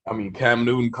 I mean, Cam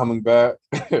Newton coming back.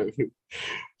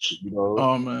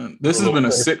 Oh man, this has been a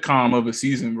sitcom of a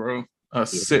season, bro.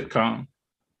 Sitcom.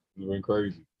 It's been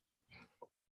crazy.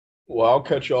 Well, I'll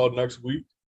catch y'all next week.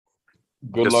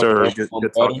 Good luck. Sir.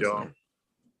 Good talk, y'all.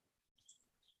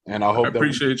 And I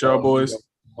appreciate y'all, boys.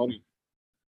 Money.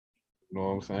 You know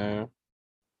what I'm saying?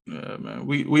 Yeah, man.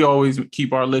 We always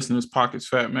keep our listeners' pockets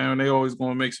fat, man. They always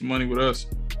going to make some money with us.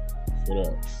 For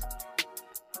that.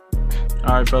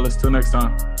 All right, fellas. Till next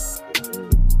time.